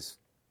always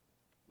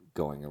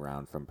going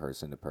around from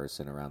person to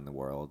person around the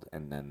world.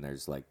 And then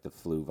there's like the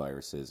flu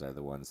viruses are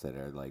the ones that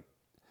are like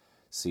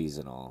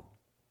seasonal.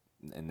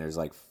 And there's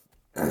like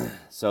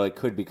so it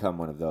could become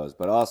one of those.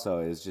 But also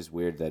it's just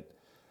weird that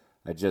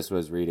I just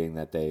was reading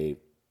that they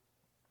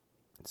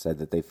said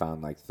that they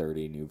found like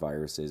 30 new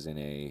viruses in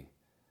a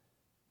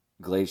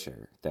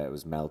glacier that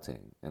was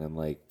melting. And I'm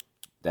like,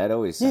 that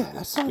always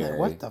sounded scary. That.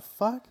 What the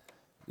fuck?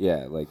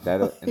 Yeah, like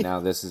that. And now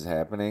this is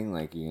happening.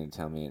 Like, you can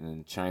tell me,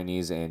 and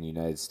Chinese and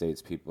United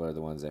States people are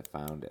the ones that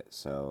found it.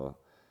 So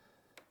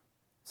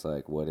it's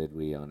like, what did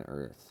we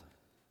unearth?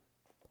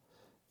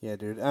 Yeah,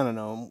 dude. I don't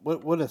know.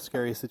 What a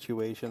scary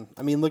situation.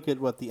 I mean, look at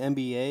what the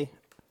NBA.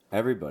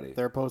 Everybody.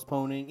 They're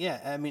postponing.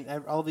 Yeah, I mean,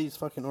 all these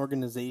fucking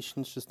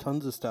organizations, just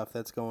tons of stuff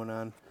that's going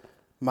on.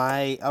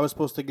 I was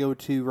supposed to go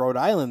to Rhode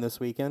Island this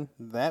weekend.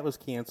 That was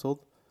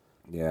canceled.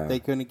 Yeah. They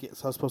couldn't get,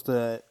 so I was supposed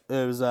to,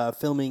 it was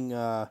filming,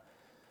 the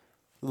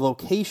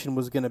location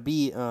was going to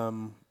be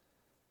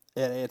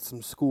at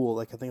some school,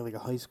 like I think like a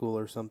high school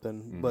or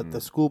something, mm-hmm. But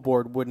the school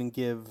board wouldn't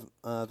give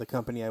the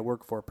company I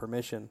work for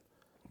permission.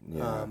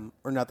 Yeah.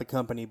 Or not the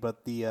company,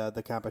 but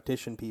the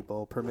competition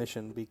people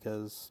permission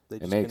because they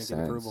just couldn't get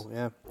approval.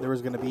 Yeah. There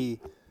was going to be,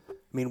 I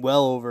mean,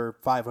 well over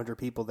 500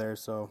 people there,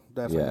 so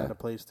definitely not a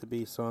place to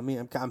be. So, I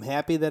mean, I'm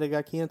happy that it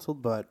got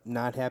canceled, but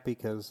not happy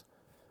because,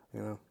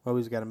 you know,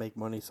 always got to make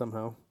money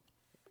somehow.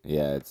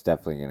 Yeah, it's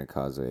definitely going to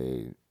cause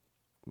a,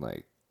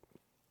 like,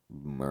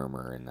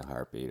 murmur in the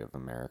heartbeat of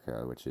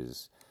America, which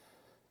is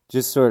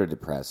just sort of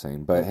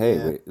depressing. But, hey,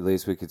 at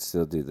least we could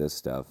still do this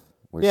stuff.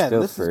 We're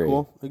still this free. Is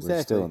cool. Exactly.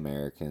 We're still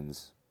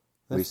Americans.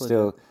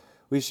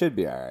 We should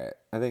be all right.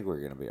 I think we're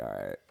going to be all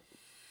right.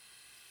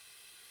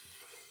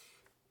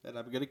 And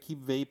I'm going to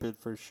keep vaping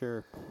for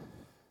sure.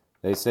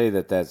 They say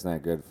that that's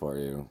not good for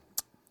you.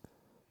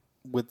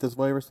 With this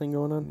virus thing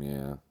going on?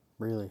 Yeah.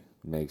 Really?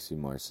 Makes you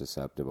more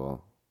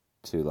susceptible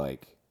to,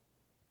 like,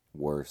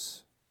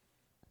 worse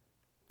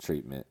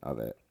treatment of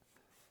it.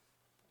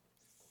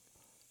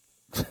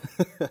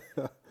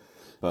 But,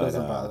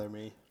 doesn't bother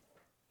me.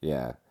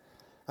 Yeah.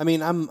 I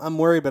mean, I'm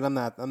worried, but I'm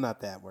not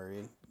that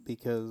worried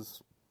because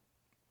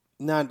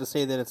not to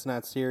say that it's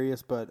not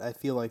serious, but I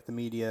feel like the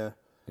media.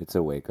 It's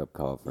a wake up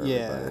call for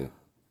everybody.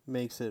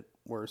 Makes it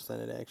worse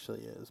than it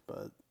actually is,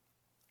 but.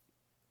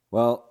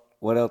 Well,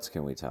 what else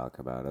can we talk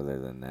about other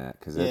than that?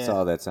 Because that's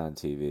all that's on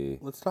TV.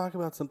 Let's talk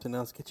about something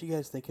else. Get you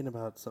guys thinking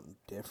about something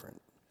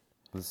different.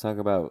 Let's talk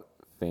about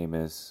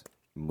famous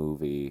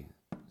movie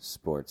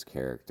sports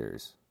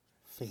characters.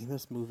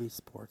 Famous movie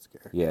sports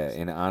characters. Yeah,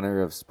 in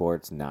honor of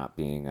sports not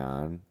being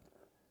on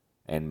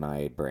and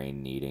my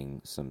brain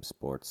needing some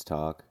sports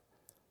talk.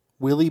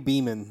 Willie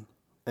Beeman,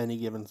 any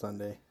given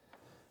Sunday.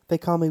 They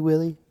call me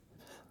Willie.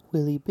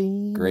 Willie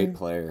Beeman. Great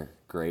player.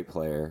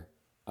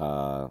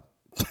 Got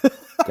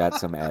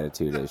some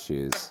attitude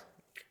issues.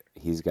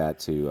 He's got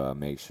to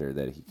make sure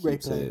that he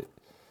keeps it.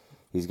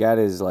 He's got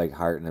his like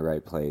heart in the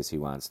right place. He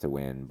wants to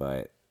win,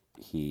 but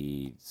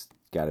he's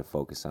got to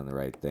focus on the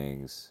right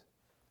things.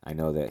 I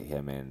know that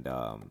him and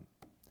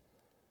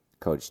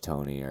Coach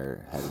Tony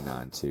are heading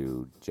on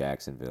to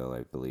Jacksonville,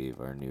 I believe,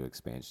 our new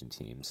expansion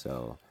team.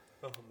 So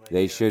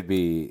they should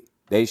be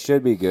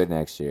good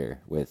next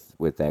year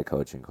with that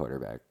coach and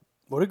quarterback.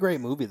 What a great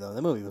movie, though.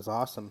 That movie was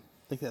awesome.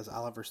 I think that's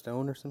Oliver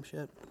Stone or some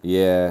shit.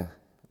 Yeah.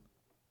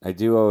 I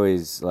do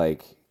always,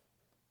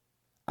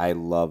 I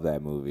love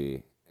that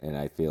movie, and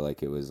I feel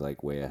like it was,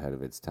 way ahead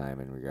of its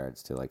time in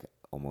regards to,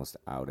 almost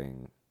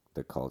outing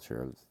the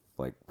culture of,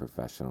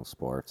 professional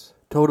sports.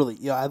 Totally.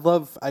 Yeah,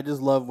 I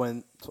just love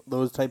when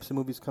those types of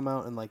movies come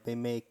out and, they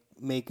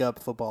make up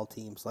football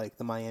teams, like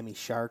the Miami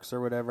Sharks or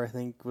whatever I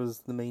think was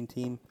the main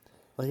team.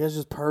 That's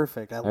just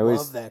perfect. I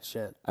love that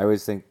shit. I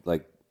always think,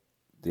 the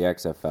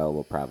XFL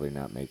will probably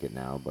not make it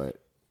now, but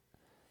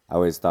I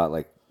always thought,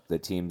 the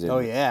teams in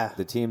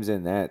the teams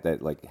in that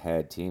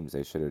had teams,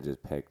 they should have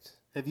just picked.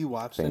 Have you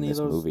watched any of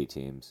those movie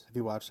teams? Have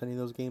you watched any of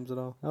those games at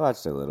all? I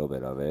watched a little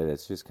bit of it.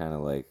 It's just kind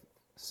of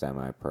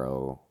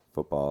semi-pro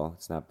football.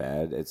 It's not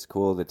bad. It's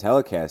cool. The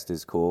telecast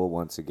is cool.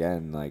 Once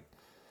again,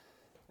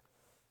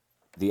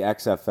 the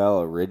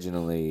XFL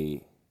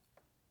originally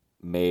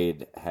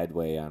made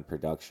headway on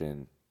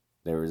production.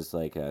 There was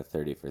a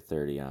 30 for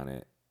 30 on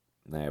it,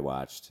 and I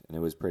watched, and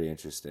it was pretty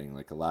interesting.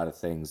 A lot of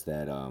things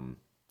that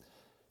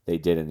they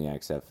did in the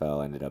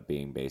XFL ended up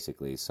being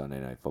basically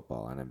Sunday Night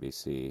Football on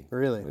NBC.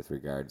 Really? With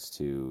regards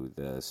to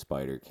the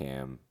spider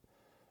cam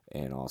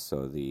and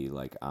also the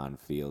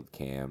on-field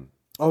cam.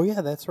 Oh,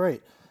 yeah, that's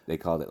right. they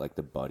called it like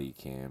the Buddy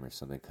Cam or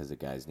something because the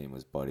guy's name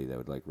was Buddy that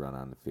would like run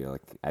on the field.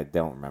 Like, I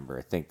don't remember.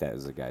 I think that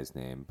was the guy's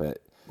name,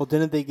 but well,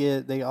 didn't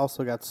they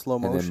also got slow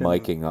motion? And then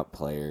miking up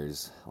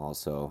players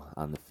also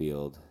on the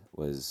field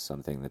was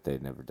something that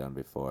they'd never done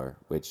before.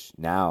 Which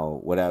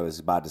now, what I was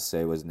about to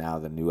say was now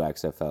the new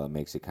XFL, it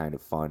makes it kind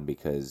of fun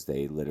because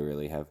they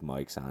literally have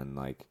mics on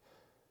like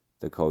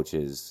the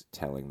coaches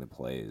telling the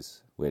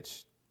plays,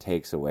 which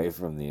takes away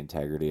from the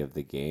integrity of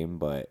the game,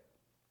 but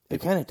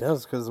it kind of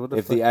does because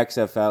if the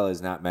XFL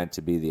is not meant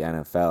to be the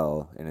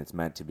NFL and it's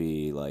meant to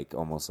be like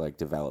almost like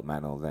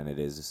developmental, then it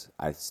is.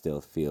 I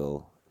still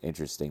feel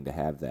interesting to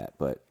have that,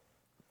 but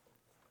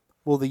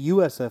well, the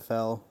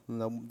USFL,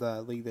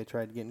 the league they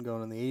tried getting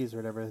going in the 80s or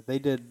whatever, they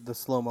did the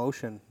slow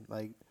motion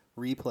like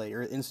replay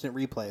or instant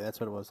replay. That's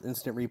what it was,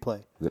 instant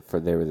replay.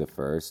 They were the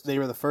first. They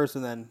were the first,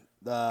 and then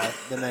the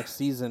next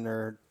season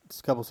or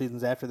a couple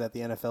seasons after that,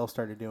 the NFL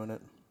started doing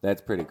it.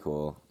 That's pretty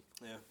cool.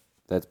 Yeah,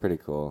 that's pretty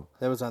cool.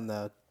 That was on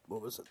the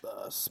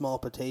Small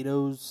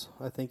Potatoes,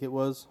 I think it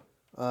was,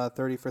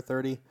 30 for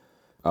 30.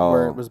 Oh,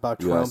 where it was about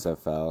Trump.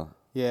 USFL.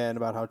 Yeah, and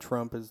about how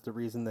Trump is the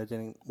reason that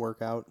didn't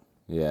work out.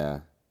 Yeah,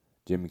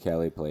 Jim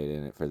Kelly played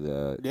in it for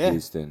the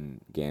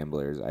Houston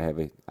Gamblers. I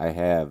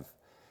have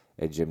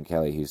a Jim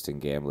Kelly Houston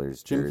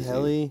Gamblers jersey. Jim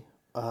Kelly,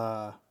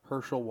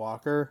 Herschel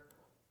Walker,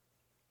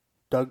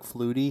 Doug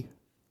Flutie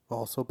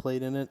also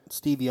played in it.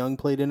 Steve Young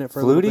played in it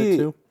for a little bit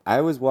too.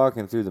 I was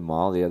walking through the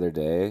mall the other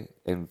day,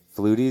 and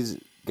Flutie's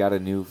got a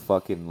new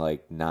fucking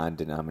like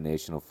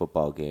non-denominational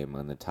football game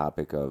on the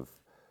topic of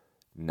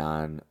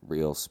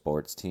non-real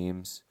sports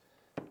teams.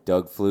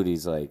 Doug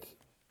Flutie's like,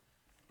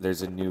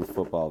 there's a new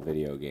football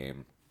video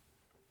game.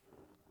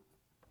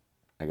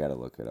 I gotta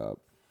look it up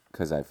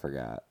because I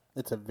forgot.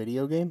 It's a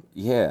video game?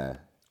 Yeah.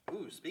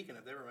 Ooh, speaking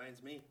of, that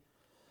reminds me.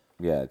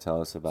 Yeah,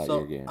 tell us about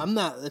your game. I'm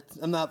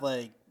not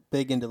like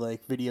big into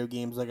like video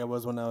games like I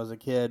was when I was a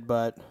kid,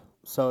 but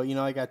so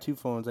I got two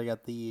phones. I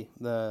got the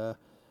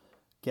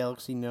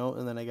Galaxy Note,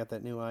 and then I got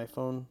that new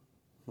iPhone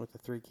with the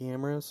 3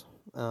 cameras.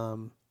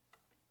 So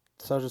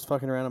I was just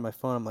fucking around on my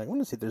phone. I'm like, I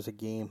want to see if there's a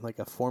game, like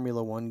a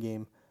Formula 1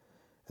 game.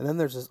 And then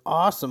there's this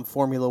awesome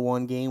Formula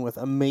 1 game with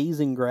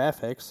amazing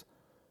graphics.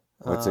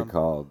 What's it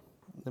called?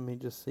 Let me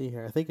just see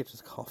here. I think it's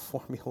just called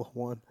Formula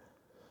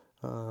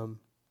 1.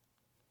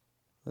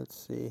 Let's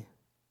see.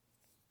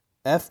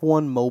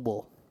 F1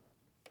 Mobile.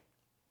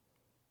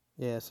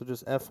 Yeah, so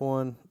just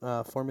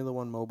F1, Formula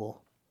 1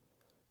 Mobile.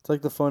 It's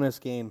like the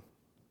funnest game.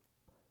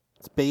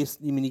 It's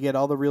based, you get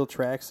all the real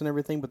tracks and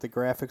everything, but the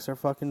graphics are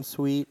fucking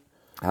sweet.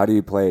 How do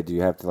you play it? Do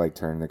you have to like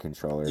turn the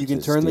controller? You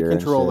can turn the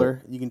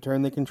controller. You can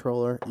turn the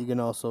controller. You can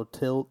also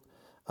tilt.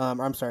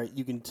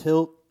 You can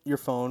tilt your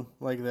phone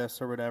like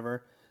this or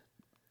whatever,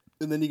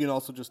 and then you can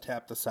also just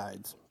tap the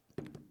sides.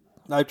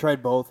 I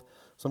tried both,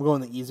 so I'm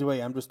going the easy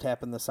way. I'm just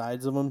tapping the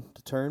sides of them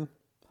to turn.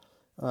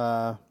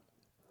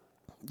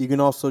 You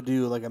can also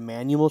do like a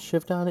manual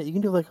shift on it. You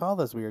can do like all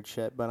this weird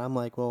shit, but I'm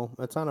like, well,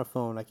 it's on a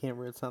phone. I can't.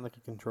 It's not like a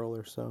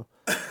controller, so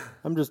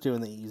I'm just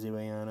doing the easy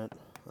way on it.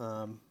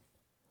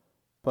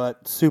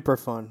 But super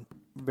fun.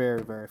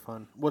 Very, very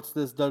fun. What's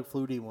this Doug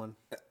Flutie one?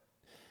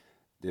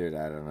 Dude,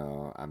 I don't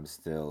know. I'm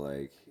still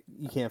like...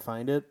 You can't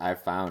find it? I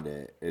found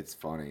it. It's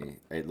funny.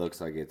 It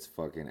looks like it's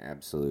fucking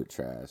absolute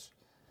trash.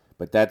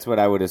 But that's what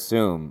I would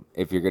assume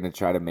if you're going to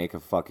try to make a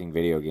fucking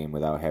video game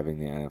without having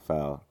the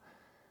NFL.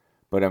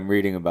 But I'm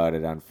reading about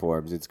it on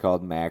Forbes. It's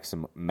called Doug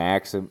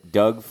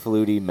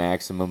Flutie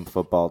Maximum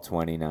Football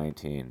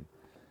 2019.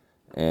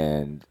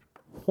 And...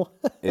 What?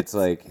 It's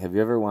like, have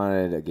you ever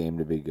wanted a game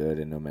to be good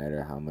and no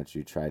matter how much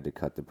you tried to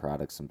cut the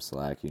product some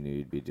slack, you knew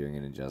you'd be doing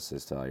an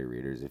injustice to all your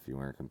readers if you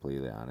weren't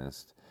completely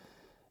honest?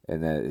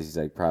 And that he's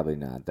like, probably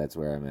not. That's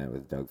where I'm at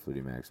with Doug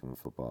Flutie Maximum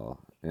Football.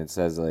 And it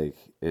says like,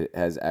 it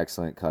has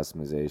excellent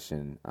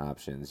customization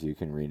options. You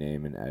can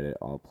rename and edit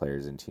all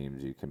players and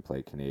teams. You can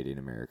play Canadian,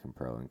 American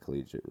Pro, and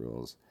collegiate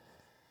rules.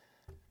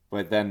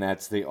 But then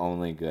that's the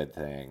only good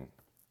thing.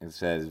 It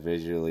says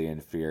visually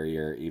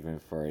inferior even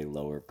for a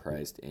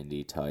lower-priced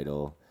indie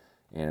title.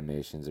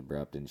 Animations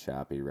abrupt and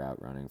choppy,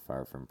 route running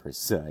far from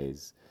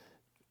precise.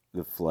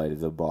 The flight of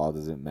the ball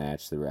doesn't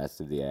match the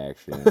rest of the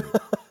action.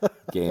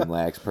 Game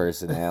lacks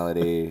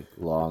personality.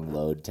 Long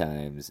load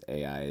times.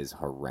 AI is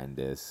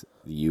horrendous.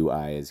 The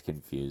UI is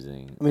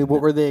confusing.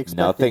 What were they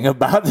expecting? Nothing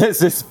about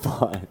this is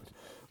fun.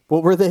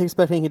 What were they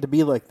expecting it to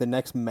be like? The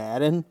next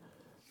Madden?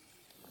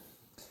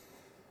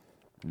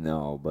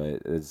 No,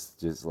 but it's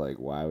just like,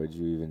 why would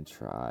you even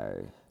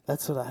try?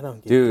 That's what I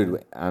don't get.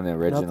 Dude, on the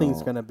original...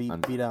 Nothing's going to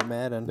beat out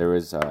Madden. There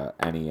was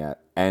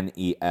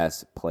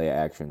NES Play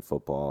Action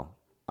Football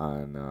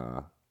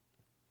on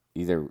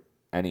either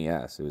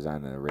NES. It was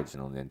on the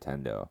original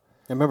Nintendo.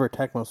 I remember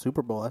Tecmo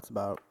Super Bowl. That's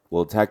about...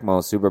 Well,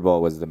 Tecmo Super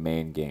Bowl was the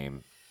main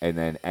game. And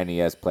then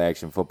NES Play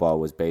Action Football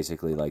was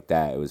basically like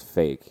that. It was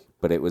fake.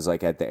 But it was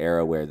like at the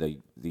era where the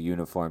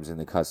uniforms and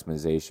the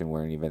customization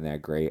weren't even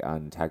that great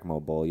on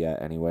Tecmo Bowl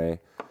yet anyway.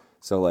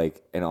 So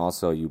like, and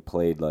also you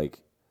played like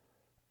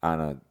on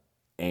an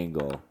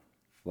angle,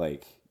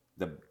 like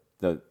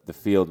the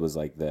field was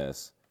like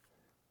this.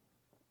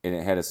 and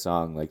it had a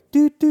song like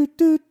doot doot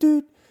doot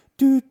doot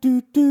doot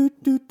doot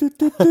doot doot doot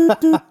doot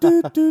doot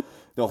doot doot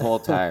the whole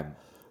time.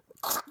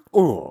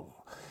 Oh,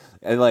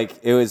 and like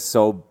it was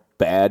so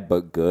bad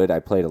but good. I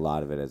played a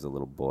lot of it as a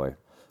little boy.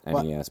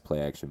 NES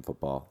play action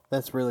football.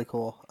 That's really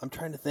cool. I'm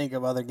trying to think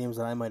of other games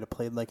that I might have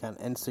played like on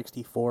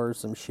N64 or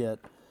some shit.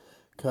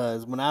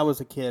 Because when I was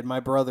a kid, my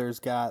brothers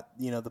got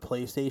the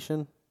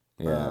PlayStation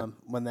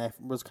when that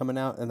was coming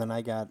out, and then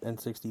I got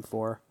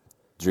N64.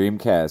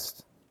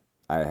 Dreamcast.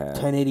 I had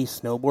 1080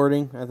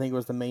 snowboarding. I think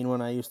was the main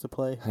one I used to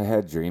play. I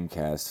had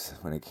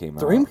Dreamcast when it came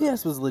out.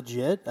 Dreamcast was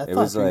legit. I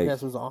thought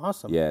Dreamcast was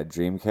awesome. Yeah,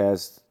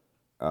 Dreamcast.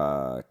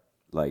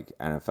 Like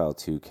NFL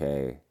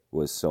 2K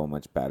was so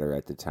much better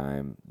at the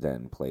time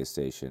than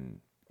PlayStation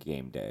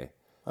Game Day.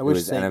 It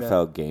was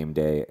NFL Game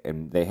Day,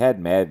 and they had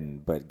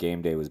Madden, but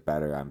Game Day was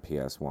better on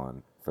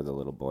PS1 for the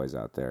little boys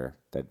out there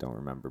that don't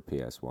remember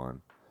PS1.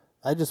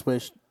 I just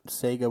wish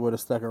Sega would have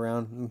stuck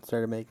around and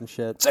started making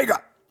shit.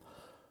 Sega!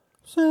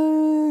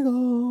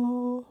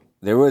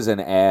 There was an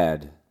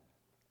ad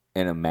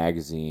in a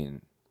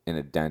magazine in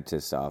a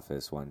dentist's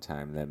office one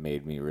time that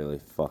made me really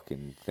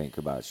fucking think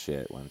about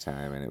shit one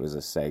time, and it was a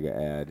Sega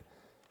ad,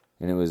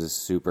 and it was a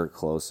super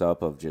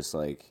close-up of just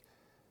like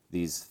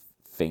these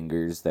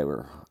fingers that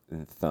were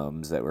and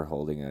thumbs that were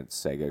holding a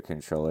Sega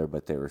controller,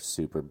 but they were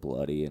super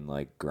bloody and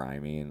like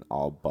grimy and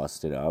all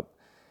busted up,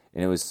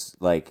 and it was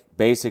like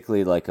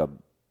basically like a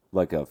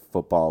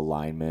football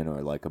lineman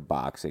or like a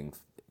boxing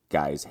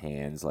guy's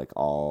hands like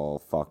all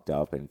fucked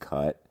up and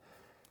cut.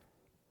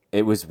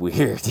 It was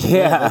weird.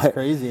 Yeah, that's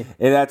crazy.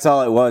 And that's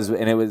all it was.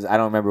 And it was, I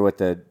don't remember what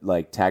the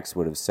like text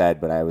would have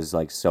said, but I was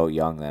like so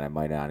young that I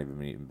might not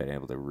even been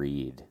able to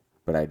read.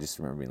 But I just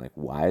remember being like,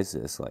 why is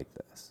this like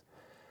this?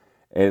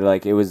 And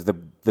like it was the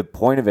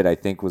point of it, I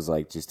think, was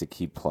like just to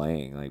keep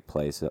playing, like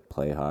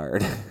play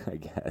hard, I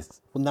guess.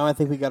 Well, now I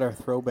think we got our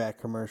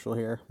throwback commercial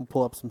here. We'll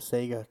pull up some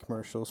Sega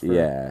commercials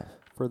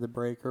for the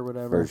break or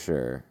whatever. For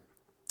sure.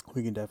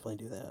 We can definitely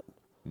do that.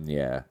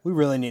 Yeah. We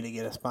really need to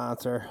get a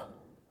sponsor.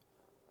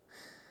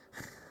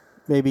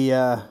 Maybe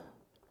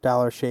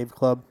Dollar Shave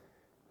Club.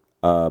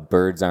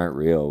 Birds Aren't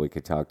Real. We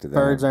could talk to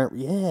them.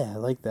 Yeah, I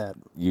like that.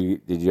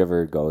 Did you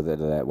ever go to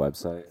that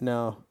website?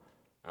 No.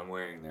 I'm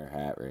wearing their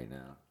hat right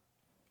now.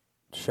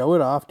 Show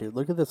it off, dude.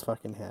 Look at this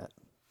fucking hat.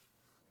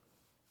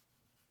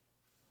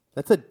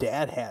 That's a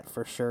dad hat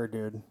for sure,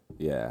 dude.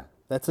 Yeah.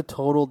 That's a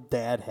total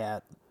dad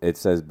hat. It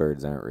says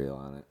Birds Aren't Real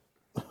on it.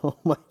 Oh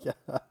my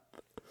god.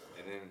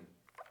 And then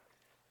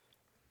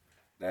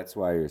that's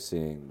why you're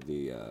seeing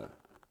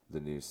the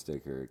new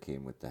sticker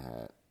came with the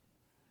hat.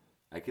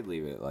 I could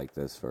leave it like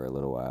this for a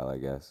little while, I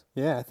guess.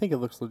 Yeah, I think it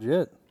looks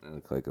legit. I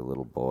look like a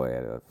little boy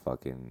at a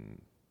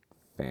fucking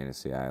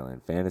Fantasy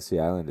Island. Fantasy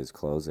Island is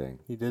closing.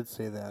 You did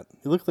say that.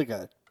 You look like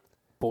a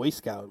Boy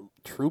Scout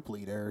troop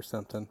leader or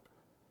something.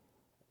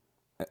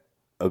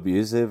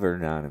 Abusive or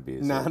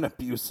non-abusive?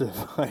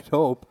 Non-abusive, I'd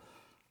hope.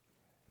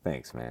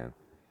 Thanks, man.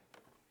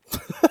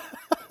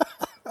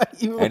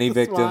 Any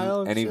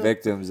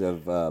victims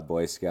of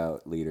Boy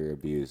Scout leader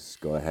abuse,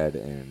 go ahead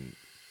and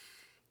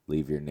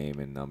leave your name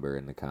and number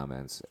in the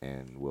comments,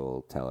 and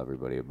we'll tell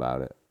everybody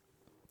about it.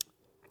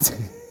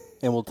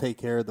 And we'll take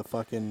care of the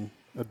fucking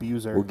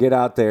abuser. We'll get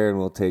out there and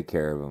we'll take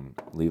care of them.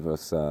 Leave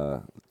us,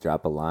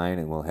 drop a line,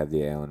 and we'll have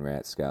the Allen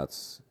Rat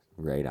Scouts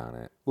right on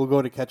it. We'll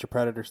go to Catch a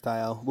Predator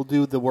style. We'll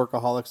do the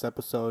Workaholics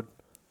episode.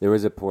 There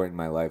was a point in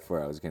my life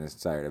where I was going to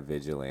start a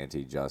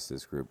vigilante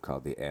justice group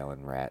called the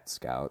Allen Rat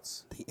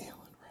Scouts. The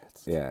Allen Rat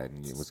Scouts. Yeah,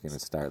 and it was going to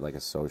start like a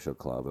social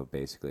club of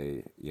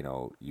basically,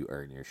 you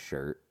earn your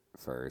shirt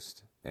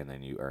first, and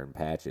then you earn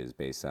patches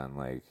based on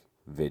like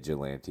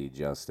vigilante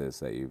justice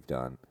that you've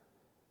done.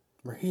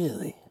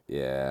 Really?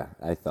 Yeah,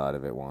 I thought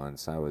of it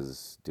once. I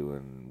was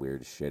doing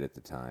weird shit at the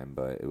time,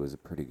 but it was a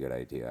pretty good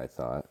idea, I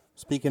thought.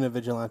 Speaking of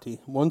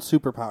vigilante, one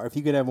superpower. If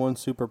you could have one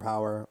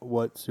superpower,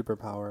 what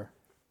superpower?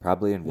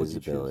 Probably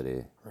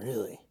invisibility.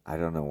 Really? I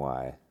don't know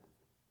why.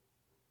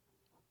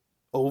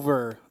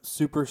 Over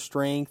super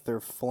strength or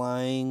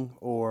flying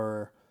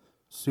or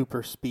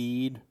super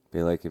speed? I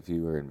feel like if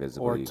you were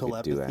invisible, or you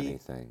telepathy? Could do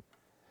anything.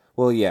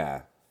 Well,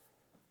 yeah.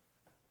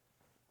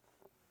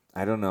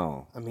 I don't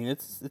know. I mean,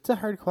 it's a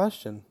hard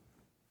question.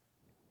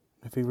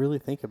 If you really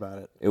think about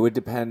it. It would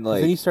depend,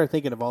 like... Then you start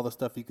thinking of all the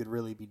stuff you could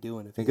really be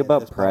doing. If think you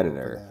about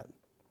Predator.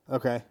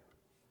 Okay.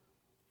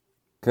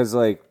 Because,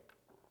 like...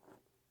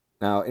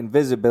 Now,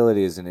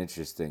 invisibility is an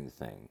interesting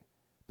thing.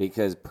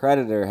 Because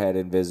Predator had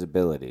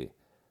invisibility.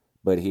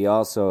 But he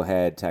also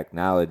had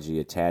technology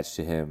attached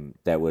to him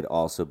that would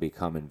also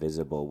become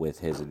invisible with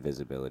his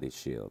invisibility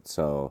shield.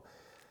 So,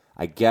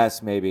 I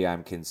guess maybe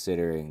I'm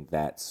considering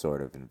that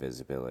sort of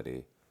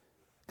invisibility.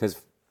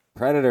 Because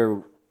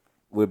Predator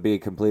would be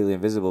completely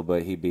invisible,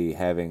 but he'd be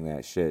having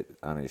that shit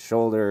on his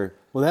shoulder.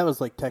 Well, that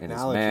was like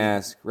technology.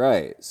 And his mask.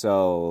 Right.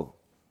 So,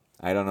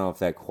 I don't know if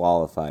that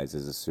qualifies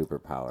as a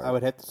superpower. I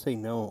would have to say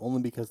no,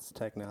 only because it's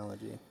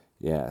technology.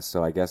 Yeah,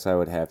 so I guess I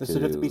would have This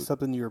would have to be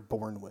something you were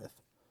born with.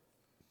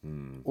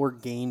 Or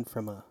gained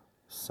from a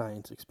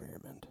science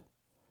experiment.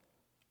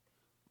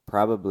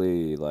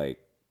 Probably, like,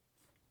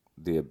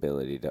 the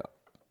ability to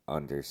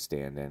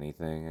understand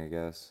anything, I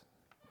guess.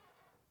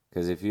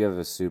 Because if you have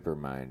a super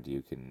mind,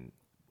 you can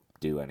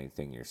do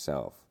anything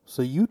yourself.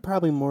 So you'd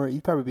probably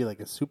be like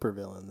a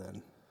supervillain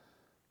then.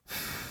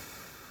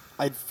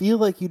 I'd feel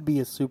like you'd be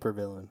a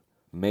supervillain.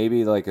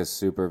 Maybe like a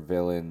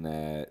supervillain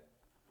that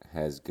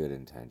has good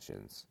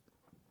intentions.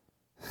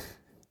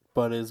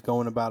 But is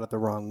going about it the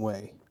wrong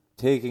way.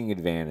 Taking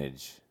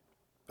advantage.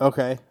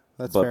 Okay,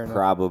 that's fair enough. But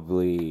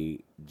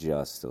probably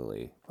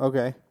justly.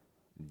 Okay.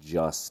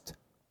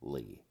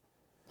 Justly.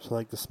 So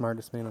like the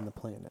smartest man on the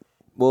planet.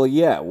 Well,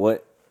 yeah,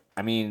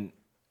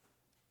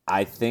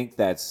 I think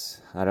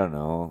that's, I don't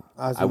know.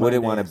 I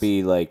wouldn't want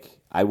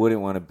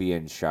to be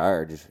in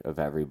charge of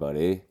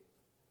everybody.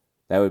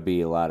 That would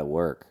be a lot of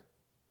work.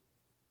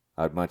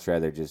 I'd much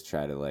rather just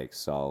try to like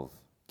solve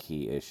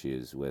key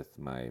issues with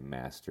my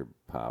master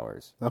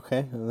powers.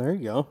 Okay, well, there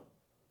you go.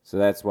 So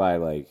that's why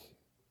like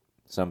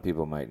some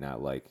people might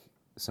not like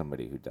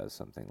somebody who does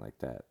something like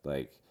that.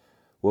 Like,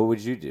 what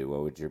would you do?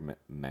 What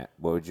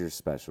would your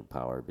special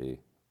power be?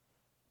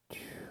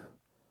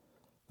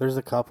 There's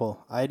a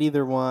couple. I'd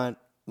either want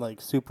like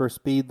super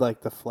speed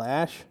like the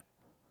Flash,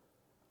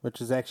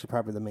 which is actually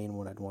probably the main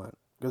one I'd want.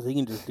 Because he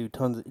can just do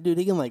tons of... Dude,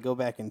 he can like go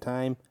back in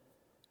time.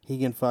 He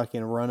can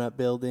fucking run up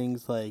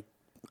buildings. Like,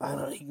 I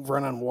don't know, he can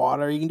run on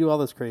water. He can do all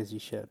this crazy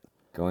shit.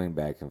 Going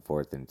back and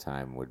forth in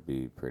time would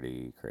be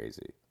pretty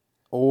crazy.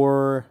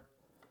 Or...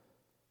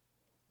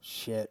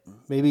 shit.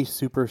 Maybe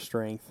super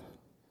strength.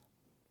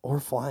 Or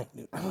flying.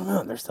 Dude, I don't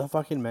know. There's so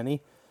fucking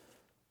many.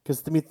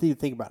 Because to me,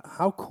 think about it.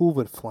 How cool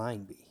would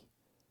flying be?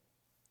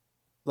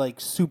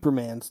 Like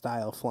Superman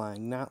style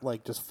flying, not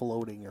like just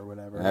floating or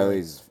whatever. I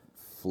always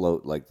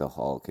float like the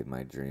Hulk in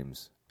my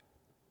dreams.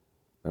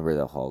 Remember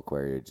the Hulk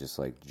where you just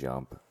like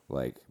jump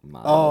like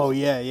miles? Oh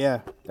yeah.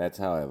 That's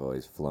how I've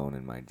always flown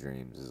in my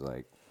dreams. Is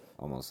like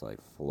almost like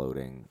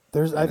floating.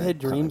 I've had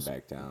dreams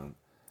back down.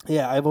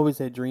 Yeah, I've always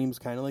had dreams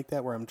kind of like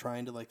that where I'm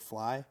trying to like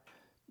fly,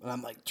 and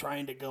I'm like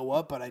trying to go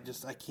up, but I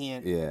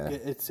can't. Yeah,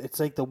 it's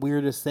like the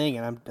weirdest thing,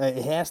 and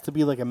it has to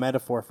be like a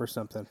metaphor for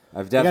something.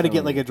 I've definitely got to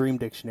get like a dream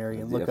dictionary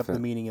and look up the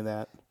meaning of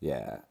that.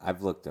 Yeah,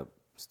 I've looked up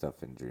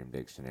stuff in dream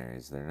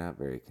dictionaries. They're not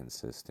very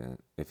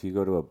consistent. If you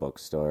go to a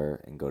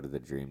bookstore and go to the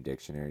dream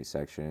dictionary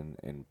section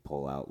and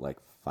pull out like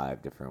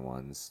 5 different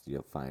ones,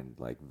 you'll find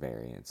like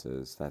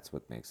variances. That's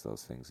what makes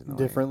those things annoying.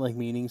 Different like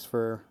meanings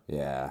for...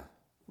 Yeah.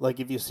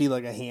 Like if you see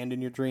like a hand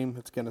in your dream,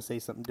 it's going to say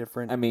something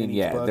different. I mean,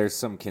 yeah, there's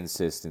some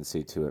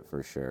consistency to it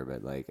for sure,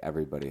 but like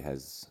everybody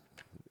has...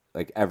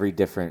 Like every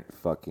different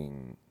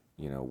fucking,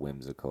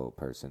 whimsical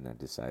person that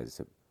decides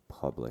to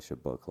publish a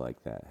book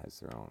like that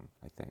has their own,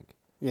 I think.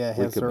 Yeah, it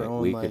has their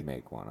own we could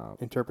make one up.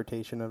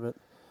 Interpretation of it.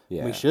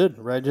 Yeah. We should.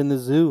 Reg in the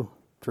Zoo.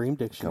 Dream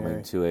Dictionary.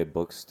 Coming to a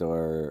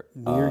bookstore.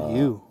 Near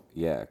you.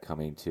 Yeah,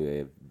 coming to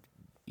a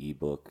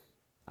ebook.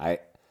 I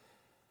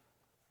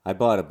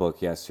bought a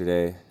book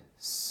yesterday.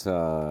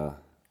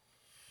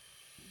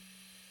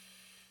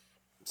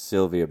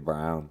 Sylvia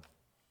Browne.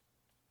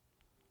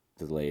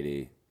 The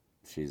lady.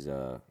 She's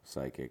a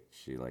psychic.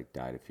 She like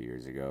died a few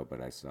years ago,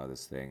 but I saw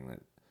this thing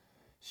that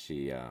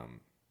she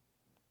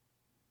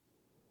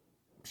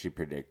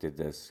predicted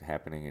this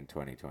happening in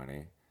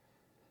 2020.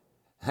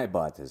 I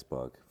bought this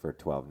book for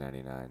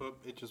 $12.99.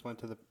 It just went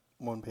to the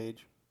one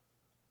page.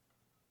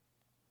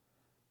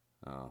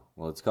 Oh,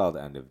 well, it's called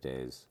End of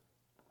Days.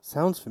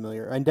 Sounds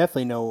familiar. I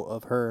definitely know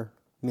of her.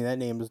 I mean, that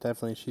name is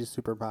definitely, she's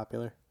super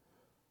popular.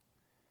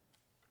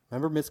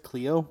 Remember Miss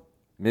Cleo?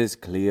 Miss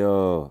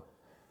Cleo.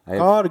 I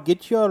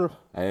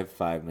have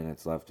 5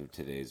 minutes left of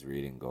today's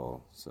reading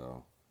goal,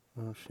 so...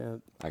 Oh,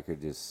 shit. I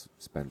could just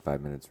spend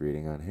 5 minutes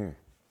reading on here.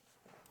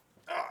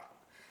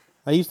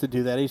 I used to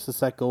do that. I used to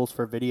set goals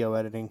for video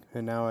editing,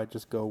 and now I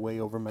just go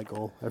way over my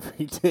goal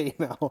every day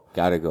now.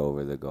 Gotta go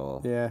over the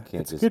goal. Yeah,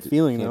 it's a good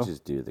feeling, though. Can't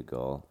just do the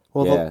goal.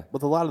 Well, yeah.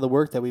 With a lot of the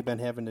work that we've been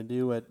having to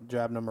do at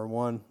job number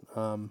 1,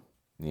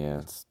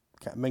 it's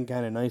been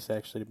kind of nice,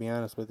 actually, to be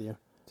honest with you.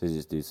 To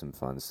just do some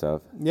fun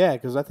stuff? Yeah,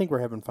 because I think we're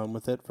having fun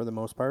with it for the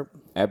most part.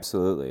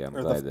 Absolutely. I'm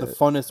glad the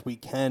funnest we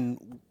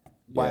can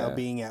while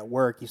being at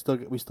work.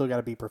 We still got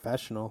to be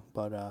professional,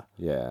 but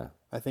yeah,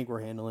 I think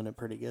we're handling it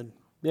pretty good.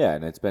 Yeah,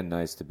 and it's been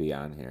nice to be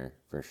on here,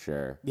 for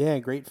sure. Yeah,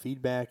 great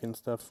feedback and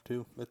stuff,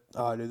 too.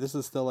 Dude, this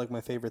is still, like,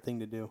 my favorite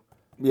thing to do.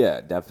 Yeah,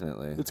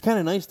 definitely. It's kind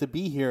of nice to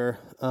be here,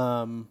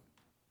 earlier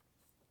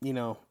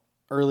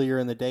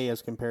in the day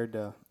as compared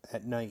to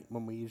at night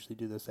when we usually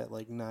do this at,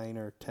 like, 9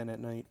 or 10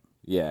 at night.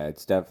 Yeah,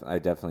 it's I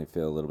definitely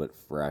feel a little bit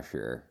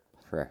fresher.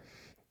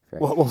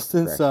 Well,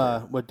 since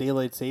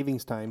daylight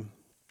savings time,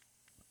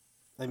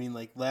 I mean,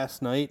 like,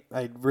 last night,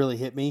 it really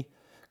hit me.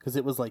 Because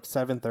it was like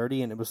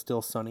 7:30 and it was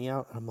still sunny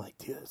out. I'm like,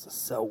 dude, this is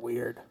so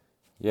weird.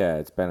 Yeah,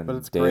 it's been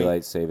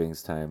daylight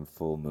savings time,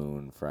 full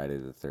moon, Friday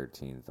the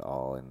 13th,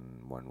 all in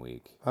 1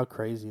 week. How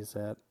crazy is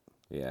that?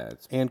 Yeah.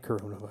 And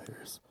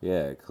coronavirus.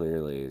 Yeah,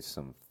 clearly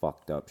some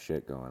fucked up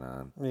shit going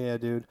on. Yeah,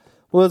 dude.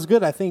 Well, it's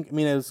good.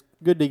 it was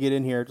good to get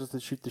in here just to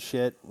shoot the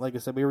shit. Like I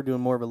said, we were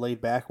doing more of a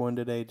laid back one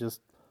today.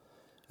 Just,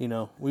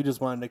 we just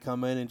wanted to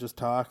come in and just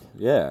talk.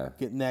 Yeah.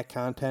 Getting that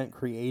content,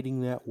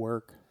 creating that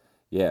work.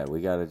 Yeah,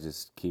 we got to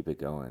just keep it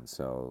going.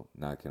 So,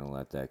 not going to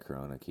let that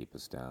corona keep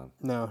us down.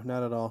 No,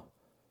 not at all.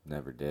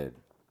 Never did.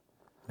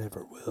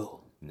 Never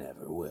will.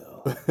 Never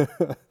will.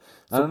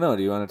 I don't know.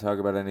 Do you want to talk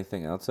about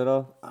anything else at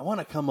all? I want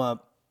to come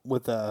up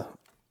with a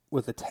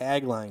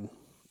tagline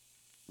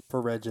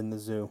for Reg in the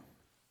Zoo.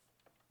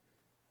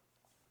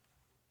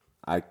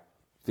 I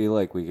feel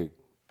like we could.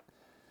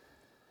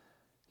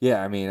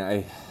 Yeah, I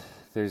mean,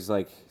 there's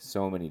like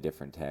so many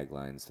different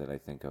taglines that I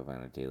think of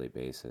on a daily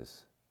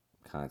basis.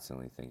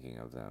 Constantly thinking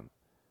of them.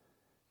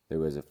 There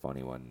was a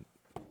funny one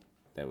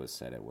that was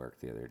said at work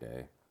the other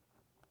day,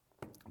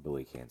 but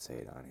we can't say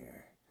it on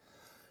here.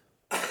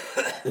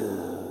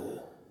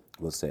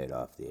 We'll say it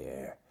off the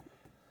air.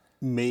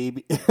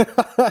 Maybe.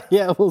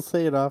 Yeah, we'll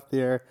say it off the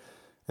air.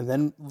 And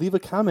then leave a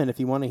comment if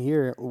you want to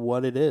hear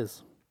what it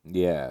is.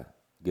 Yeah.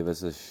 Give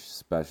us a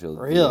special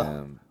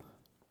DM.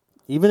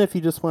 Even if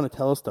you just want to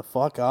tell us to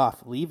fuck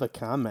off, leave a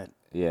comment.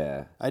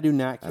 Yeah. I do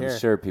not care. I'm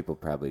sure people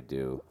probably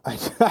do.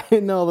 I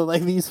know that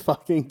like these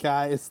fucking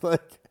guys,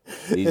 like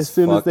these as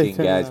soon fucking as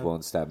they guys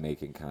won't stop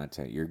making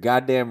content. You're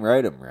goddamn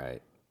right I'm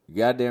right.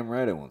 You're goddamn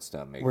right I won't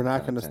stop making content. We're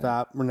not going to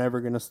stop. We're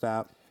never going to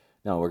stop.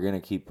 No, we're going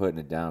to keep putting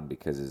it down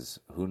because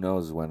who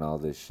knows when all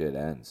this shit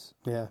ends.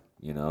 Yeah.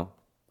 You know?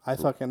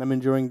 I'm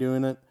enjoying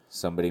doing it.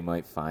 Somebody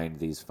might find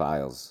these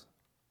files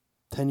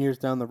 10 years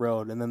down the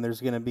road, and then there's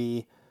going to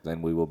be...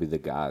 Then we will be the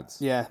gods.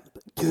 Yeah.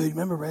 Dude,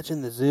 remember Reg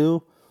in the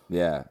Zoo?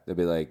 Yeah. They'll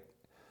be like,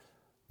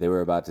 they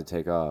were about to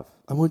take off.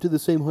 I went to the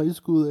same high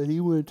school that he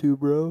went to,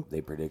 bro.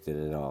 They predicted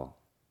it all.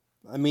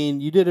 I mean,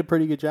 you did a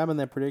pretty good job on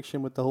that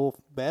prediction with the whole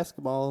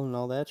basketball and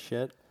all that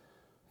shit.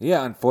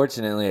 Yeah,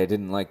 unfortunately, I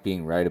didn't like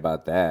being right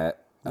about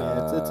that.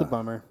 Yeah, it's a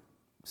bummer.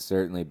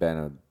 Certainly been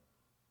a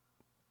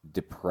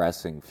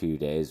depressing few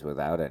days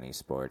without any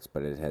sports,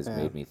 but it has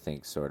made me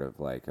think sort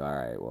of like, all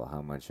right, well,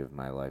 how much of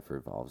my life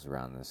revolves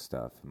around this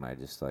stuff? Am I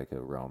just like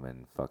a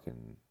Roman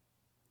fucking...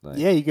 Like,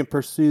 yeah, you can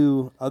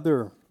pursue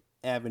other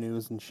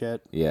avenues and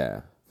shit.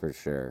 Yeah, for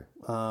sure.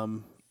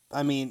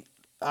 I mean,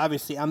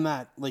 obviously, I'm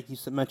not, like you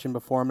mentioned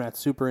before, I'm not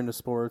super into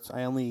sports.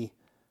 I'm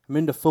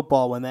into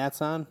football when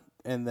that's on,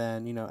 and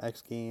then,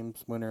 X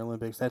Games, Winter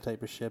Olympics, that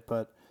type of shit,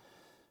 but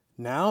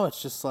now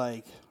it's just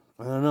like,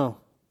 I don't know.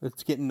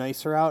 It's getting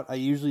nicer out. I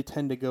usually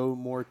tend to go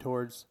more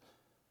towards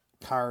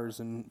cars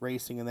and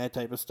racing and that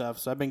type of stuff.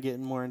 So I've been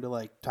getting more into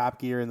like Top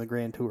Gear and the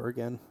Grand Tour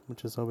again,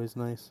 which is always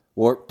nice.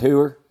 Warped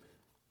Tour?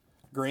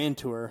 Grand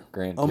Tour.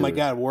 Tour. Oh my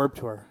God, Warped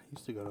Tour. I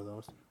used to go to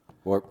those.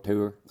 Warped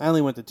Tour? I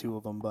only went to 2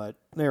 of them, but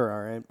they were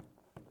all right.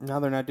 Now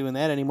they're not doing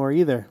that anymore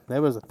either.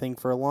 That was a thing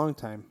for a long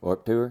time.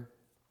 Warped Tour?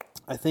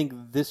 I think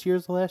this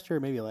year's the last year,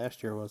 maybe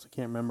last year was. I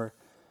can't remember.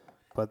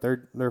 But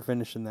they're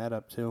finishing that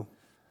up too.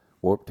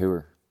 Warped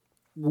Tour.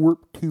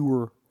 Warped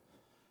Tour.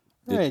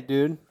 All right,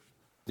 dude.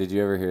 Did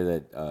you ever hear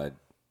that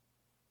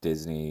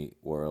Disney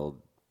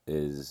World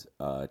is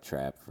a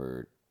trap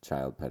for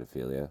child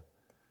pedophilia?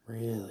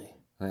 Really?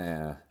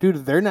 Yeah.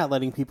 Dude, they're not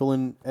letting people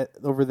in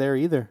over there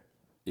either.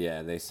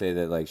 Yeah, they say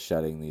that like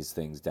shutting these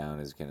things down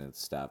is going to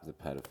stop the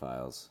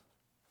pedophiles.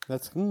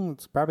 That's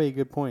probably a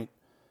good point.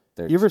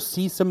 You ever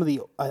see some of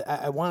the...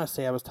 I want to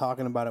say I was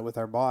talking about it with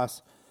our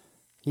boss.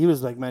 He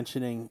was like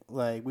mentioning,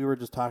 like, we were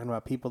just talking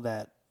about people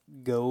that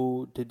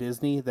go to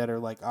Disney that are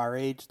like our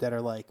age, that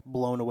are like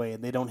blown away,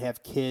 and they don't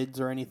have kids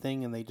or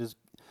anything, and they just...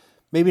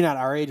 Maybe not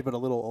our age, but a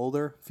little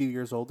older, a few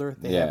years older.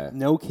 They have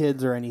no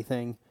kids or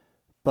anything,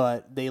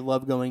 but they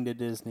love going to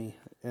Disney.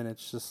 And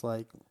it's just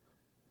like,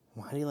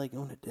 why do you like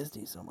going to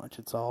Disney so much?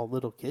 It's all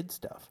little kid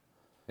stuff.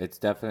 It's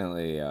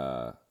definitely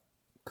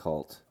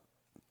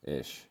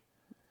cult-ish.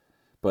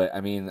 But,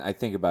 I mean, I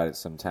think about it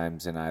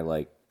sometimes, and I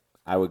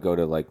would go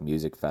to, like,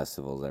 music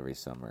festivals every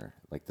summer,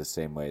 like the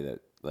same way that,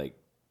 like,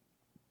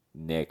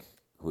 Nick,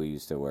 who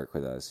used to work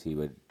with us,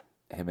 him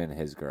and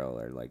his girl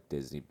are, like,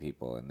 Disney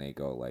people, and they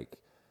go, like,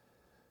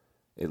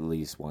 at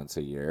least once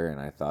a year, and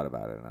I thought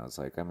about it, and I was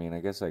like, I mean, I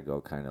guess I go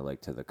kind of,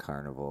 like, to the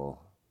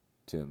carnival,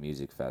 to a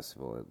music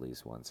festival at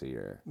least once a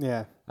year.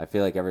 Yeah. I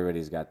feel like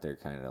everybody's got their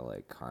kind of,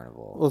 like,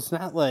 carnival. Well, it's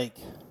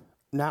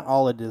not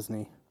all of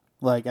Disney.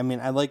 Like, I mean,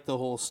 I like the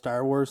whole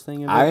Star Wars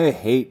thing. I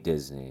hate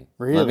Disney.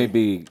 Really? Let me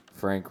be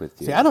frank with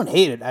you. See, I don't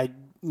hate it.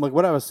 Like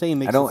what I was saying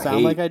makes it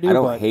sound like I do. I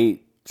don't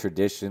hate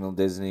traditional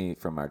Disney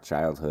from our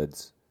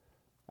childhoods.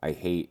 I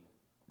hate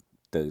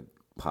the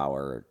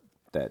power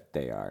that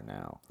they are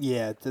now.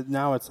 Yeah,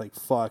 now it's like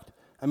fucked.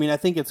 I mean, I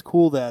think it's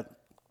cool that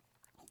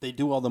they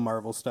do all the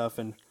Marvel stuff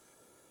and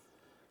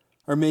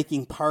are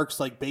making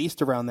parks like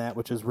based around that,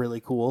 which is really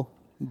cool.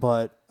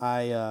 But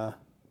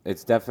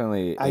it's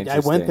definitely I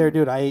went there,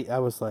 dude. I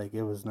was like,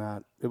 it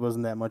wasn't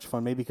that much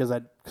fun. Maybe because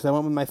I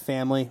went with my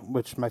family,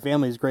 which my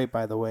family is great,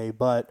 by the way.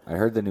 But I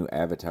heard the new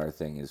Avatar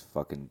thing is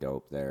fucking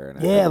dope there.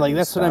 And yeah, like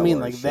that's what I mean.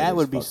 Like that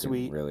would be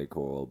sweet, really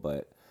cool.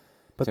 But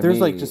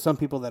there's like just some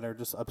people that are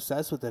just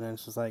obsessed with it, and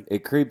it's just like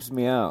it creeps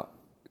me out.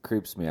 It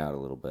creeps me out a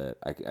little bit.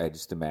 I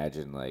just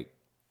imagine like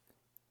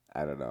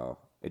I don't know.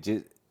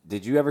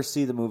 Did you ever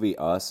see the movie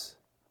Us?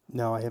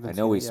 No, I haven't. I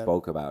know we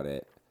spoke about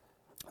it.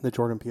 The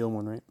Jordan Peele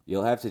one, right?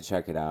 You'll have to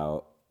check it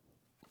out.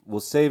 We'll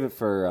save it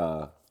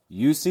for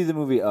You see the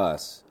movie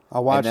Us.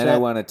 I'll watch and then that. I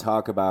want to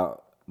talk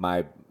about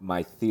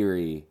my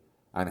theory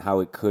on how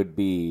it could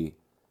be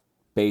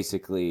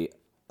basically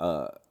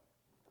I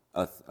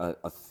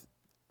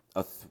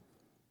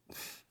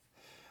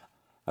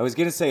was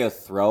going to say a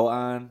throw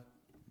on,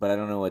 but I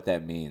don't know what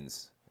that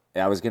means.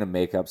 I was going to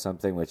make up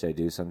something, which I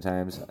do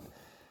sometimes.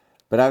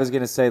 But I was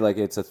going to say, like,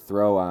 it's a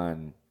throw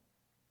on,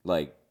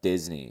 like,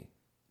 Disney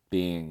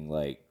being,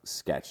 like,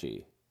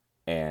 sketchy.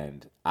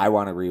 And I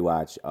want to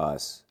rewatch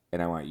Us,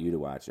 and I want you to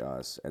watch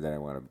Us, and then I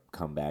want to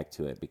come back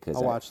to it because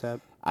I'll watch that.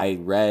 I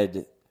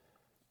read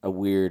a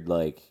weird,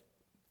 like,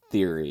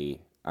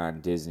 theory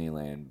on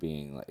Disneyland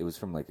being, like, it was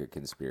from, like, a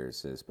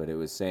conspiracist, but it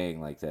was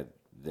saying, like, that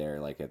they're,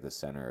 like, at the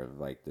center of,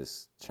 like,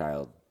 this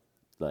child,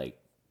 like,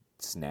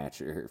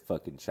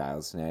 fucking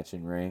child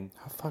snatching ring.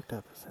 How fucked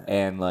up is that?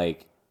 And,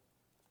 like,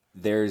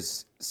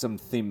 there's some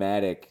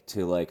thematic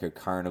to, like, a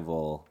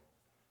carnival,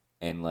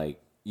 and, like,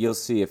 you'll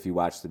see if you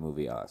watch the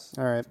movie Us.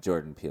 All right.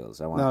 Jordan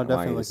Peele's. I want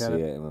you to see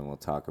it, and then we'll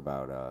talk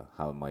about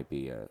how it might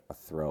be a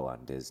throw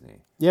on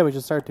Disney. Yeah, we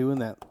should start doing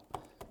that.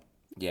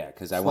 Yeah,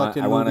 because I want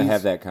to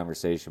have that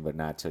conversation, but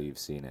not till you've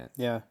seen it.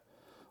 Yeah.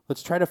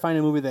 Let's try to find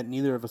a movie that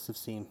neither of us have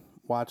seen.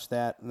 Watch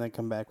that, and then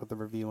come back with a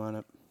review on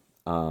it.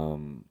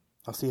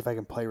 I'll see if I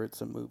can pirate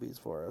some movies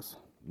for us.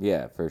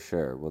 Yeah, for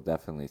sure. We'll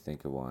definitely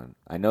think of one.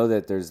 I know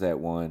that there's that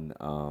one,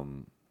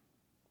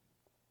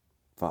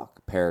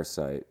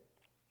 Parasite.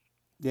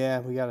 Yeah,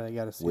 we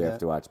gotta see that. We have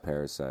to watch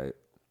Parasite.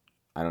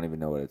 I don't even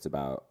know what it's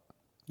about.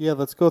 Yeah,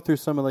 let's go through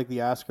some of like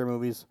the Oscar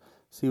movies,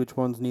 see which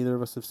ones neither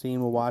of us have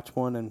seen. We'll watch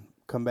one and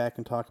come back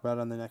and talk about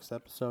it on the next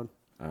episode.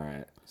 All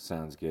right,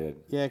 sounds good.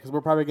 Yeah, because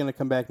we're probably going to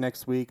come back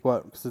next week.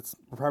 Because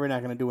we're probably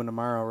not going to do it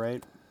tomorrow,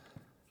 right?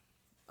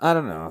 I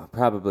don't know.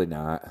 Probably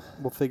not.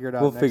 We'll figure it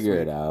out. We'll figure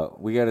it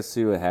out. We got to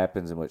see what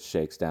happens and what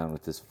shakes down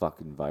with this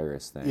fucking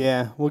virus thing.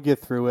 Yeah, we'll get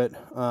through it.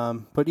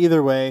 But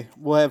either way,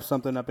 we'll have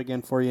something up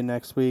again for you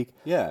next week.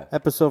 Yeah.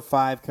 Episode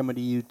 5 coming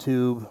to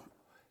YouTube.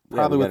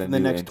 Probably within the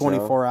next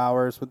 24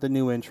 hours with the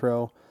new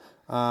intro.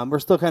 We're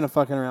still kind of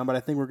fucking around, but I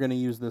think we're going to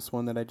use this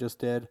one that I just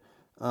did.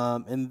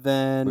 And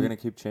then we're going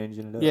to keep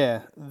changing it up.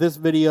 Yeah. This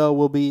video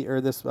will be,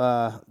 or this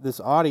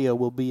audio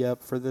will be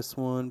up for this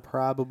one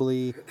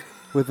probably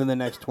within the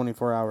next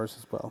 24 hours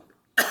as well.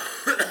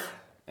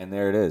 And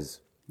there it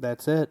is.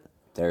 That's it.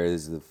 There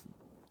is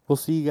we'll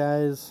see you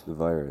guys. The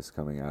virus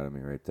coming out of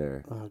me right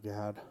there. Oh,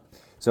 God.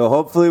 So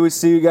hopefully we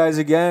see you guys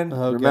again.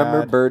 Oh, remember,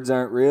 God. Birds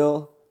aren't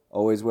real.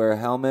 Always wear a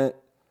helmet.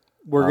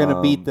 We're going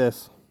to beat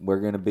this. We're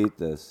going to beat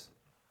this.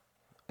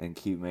 And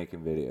keep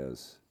making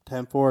videos.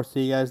 10-4.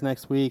 See you guys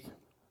next week.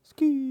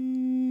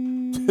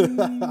 Ski.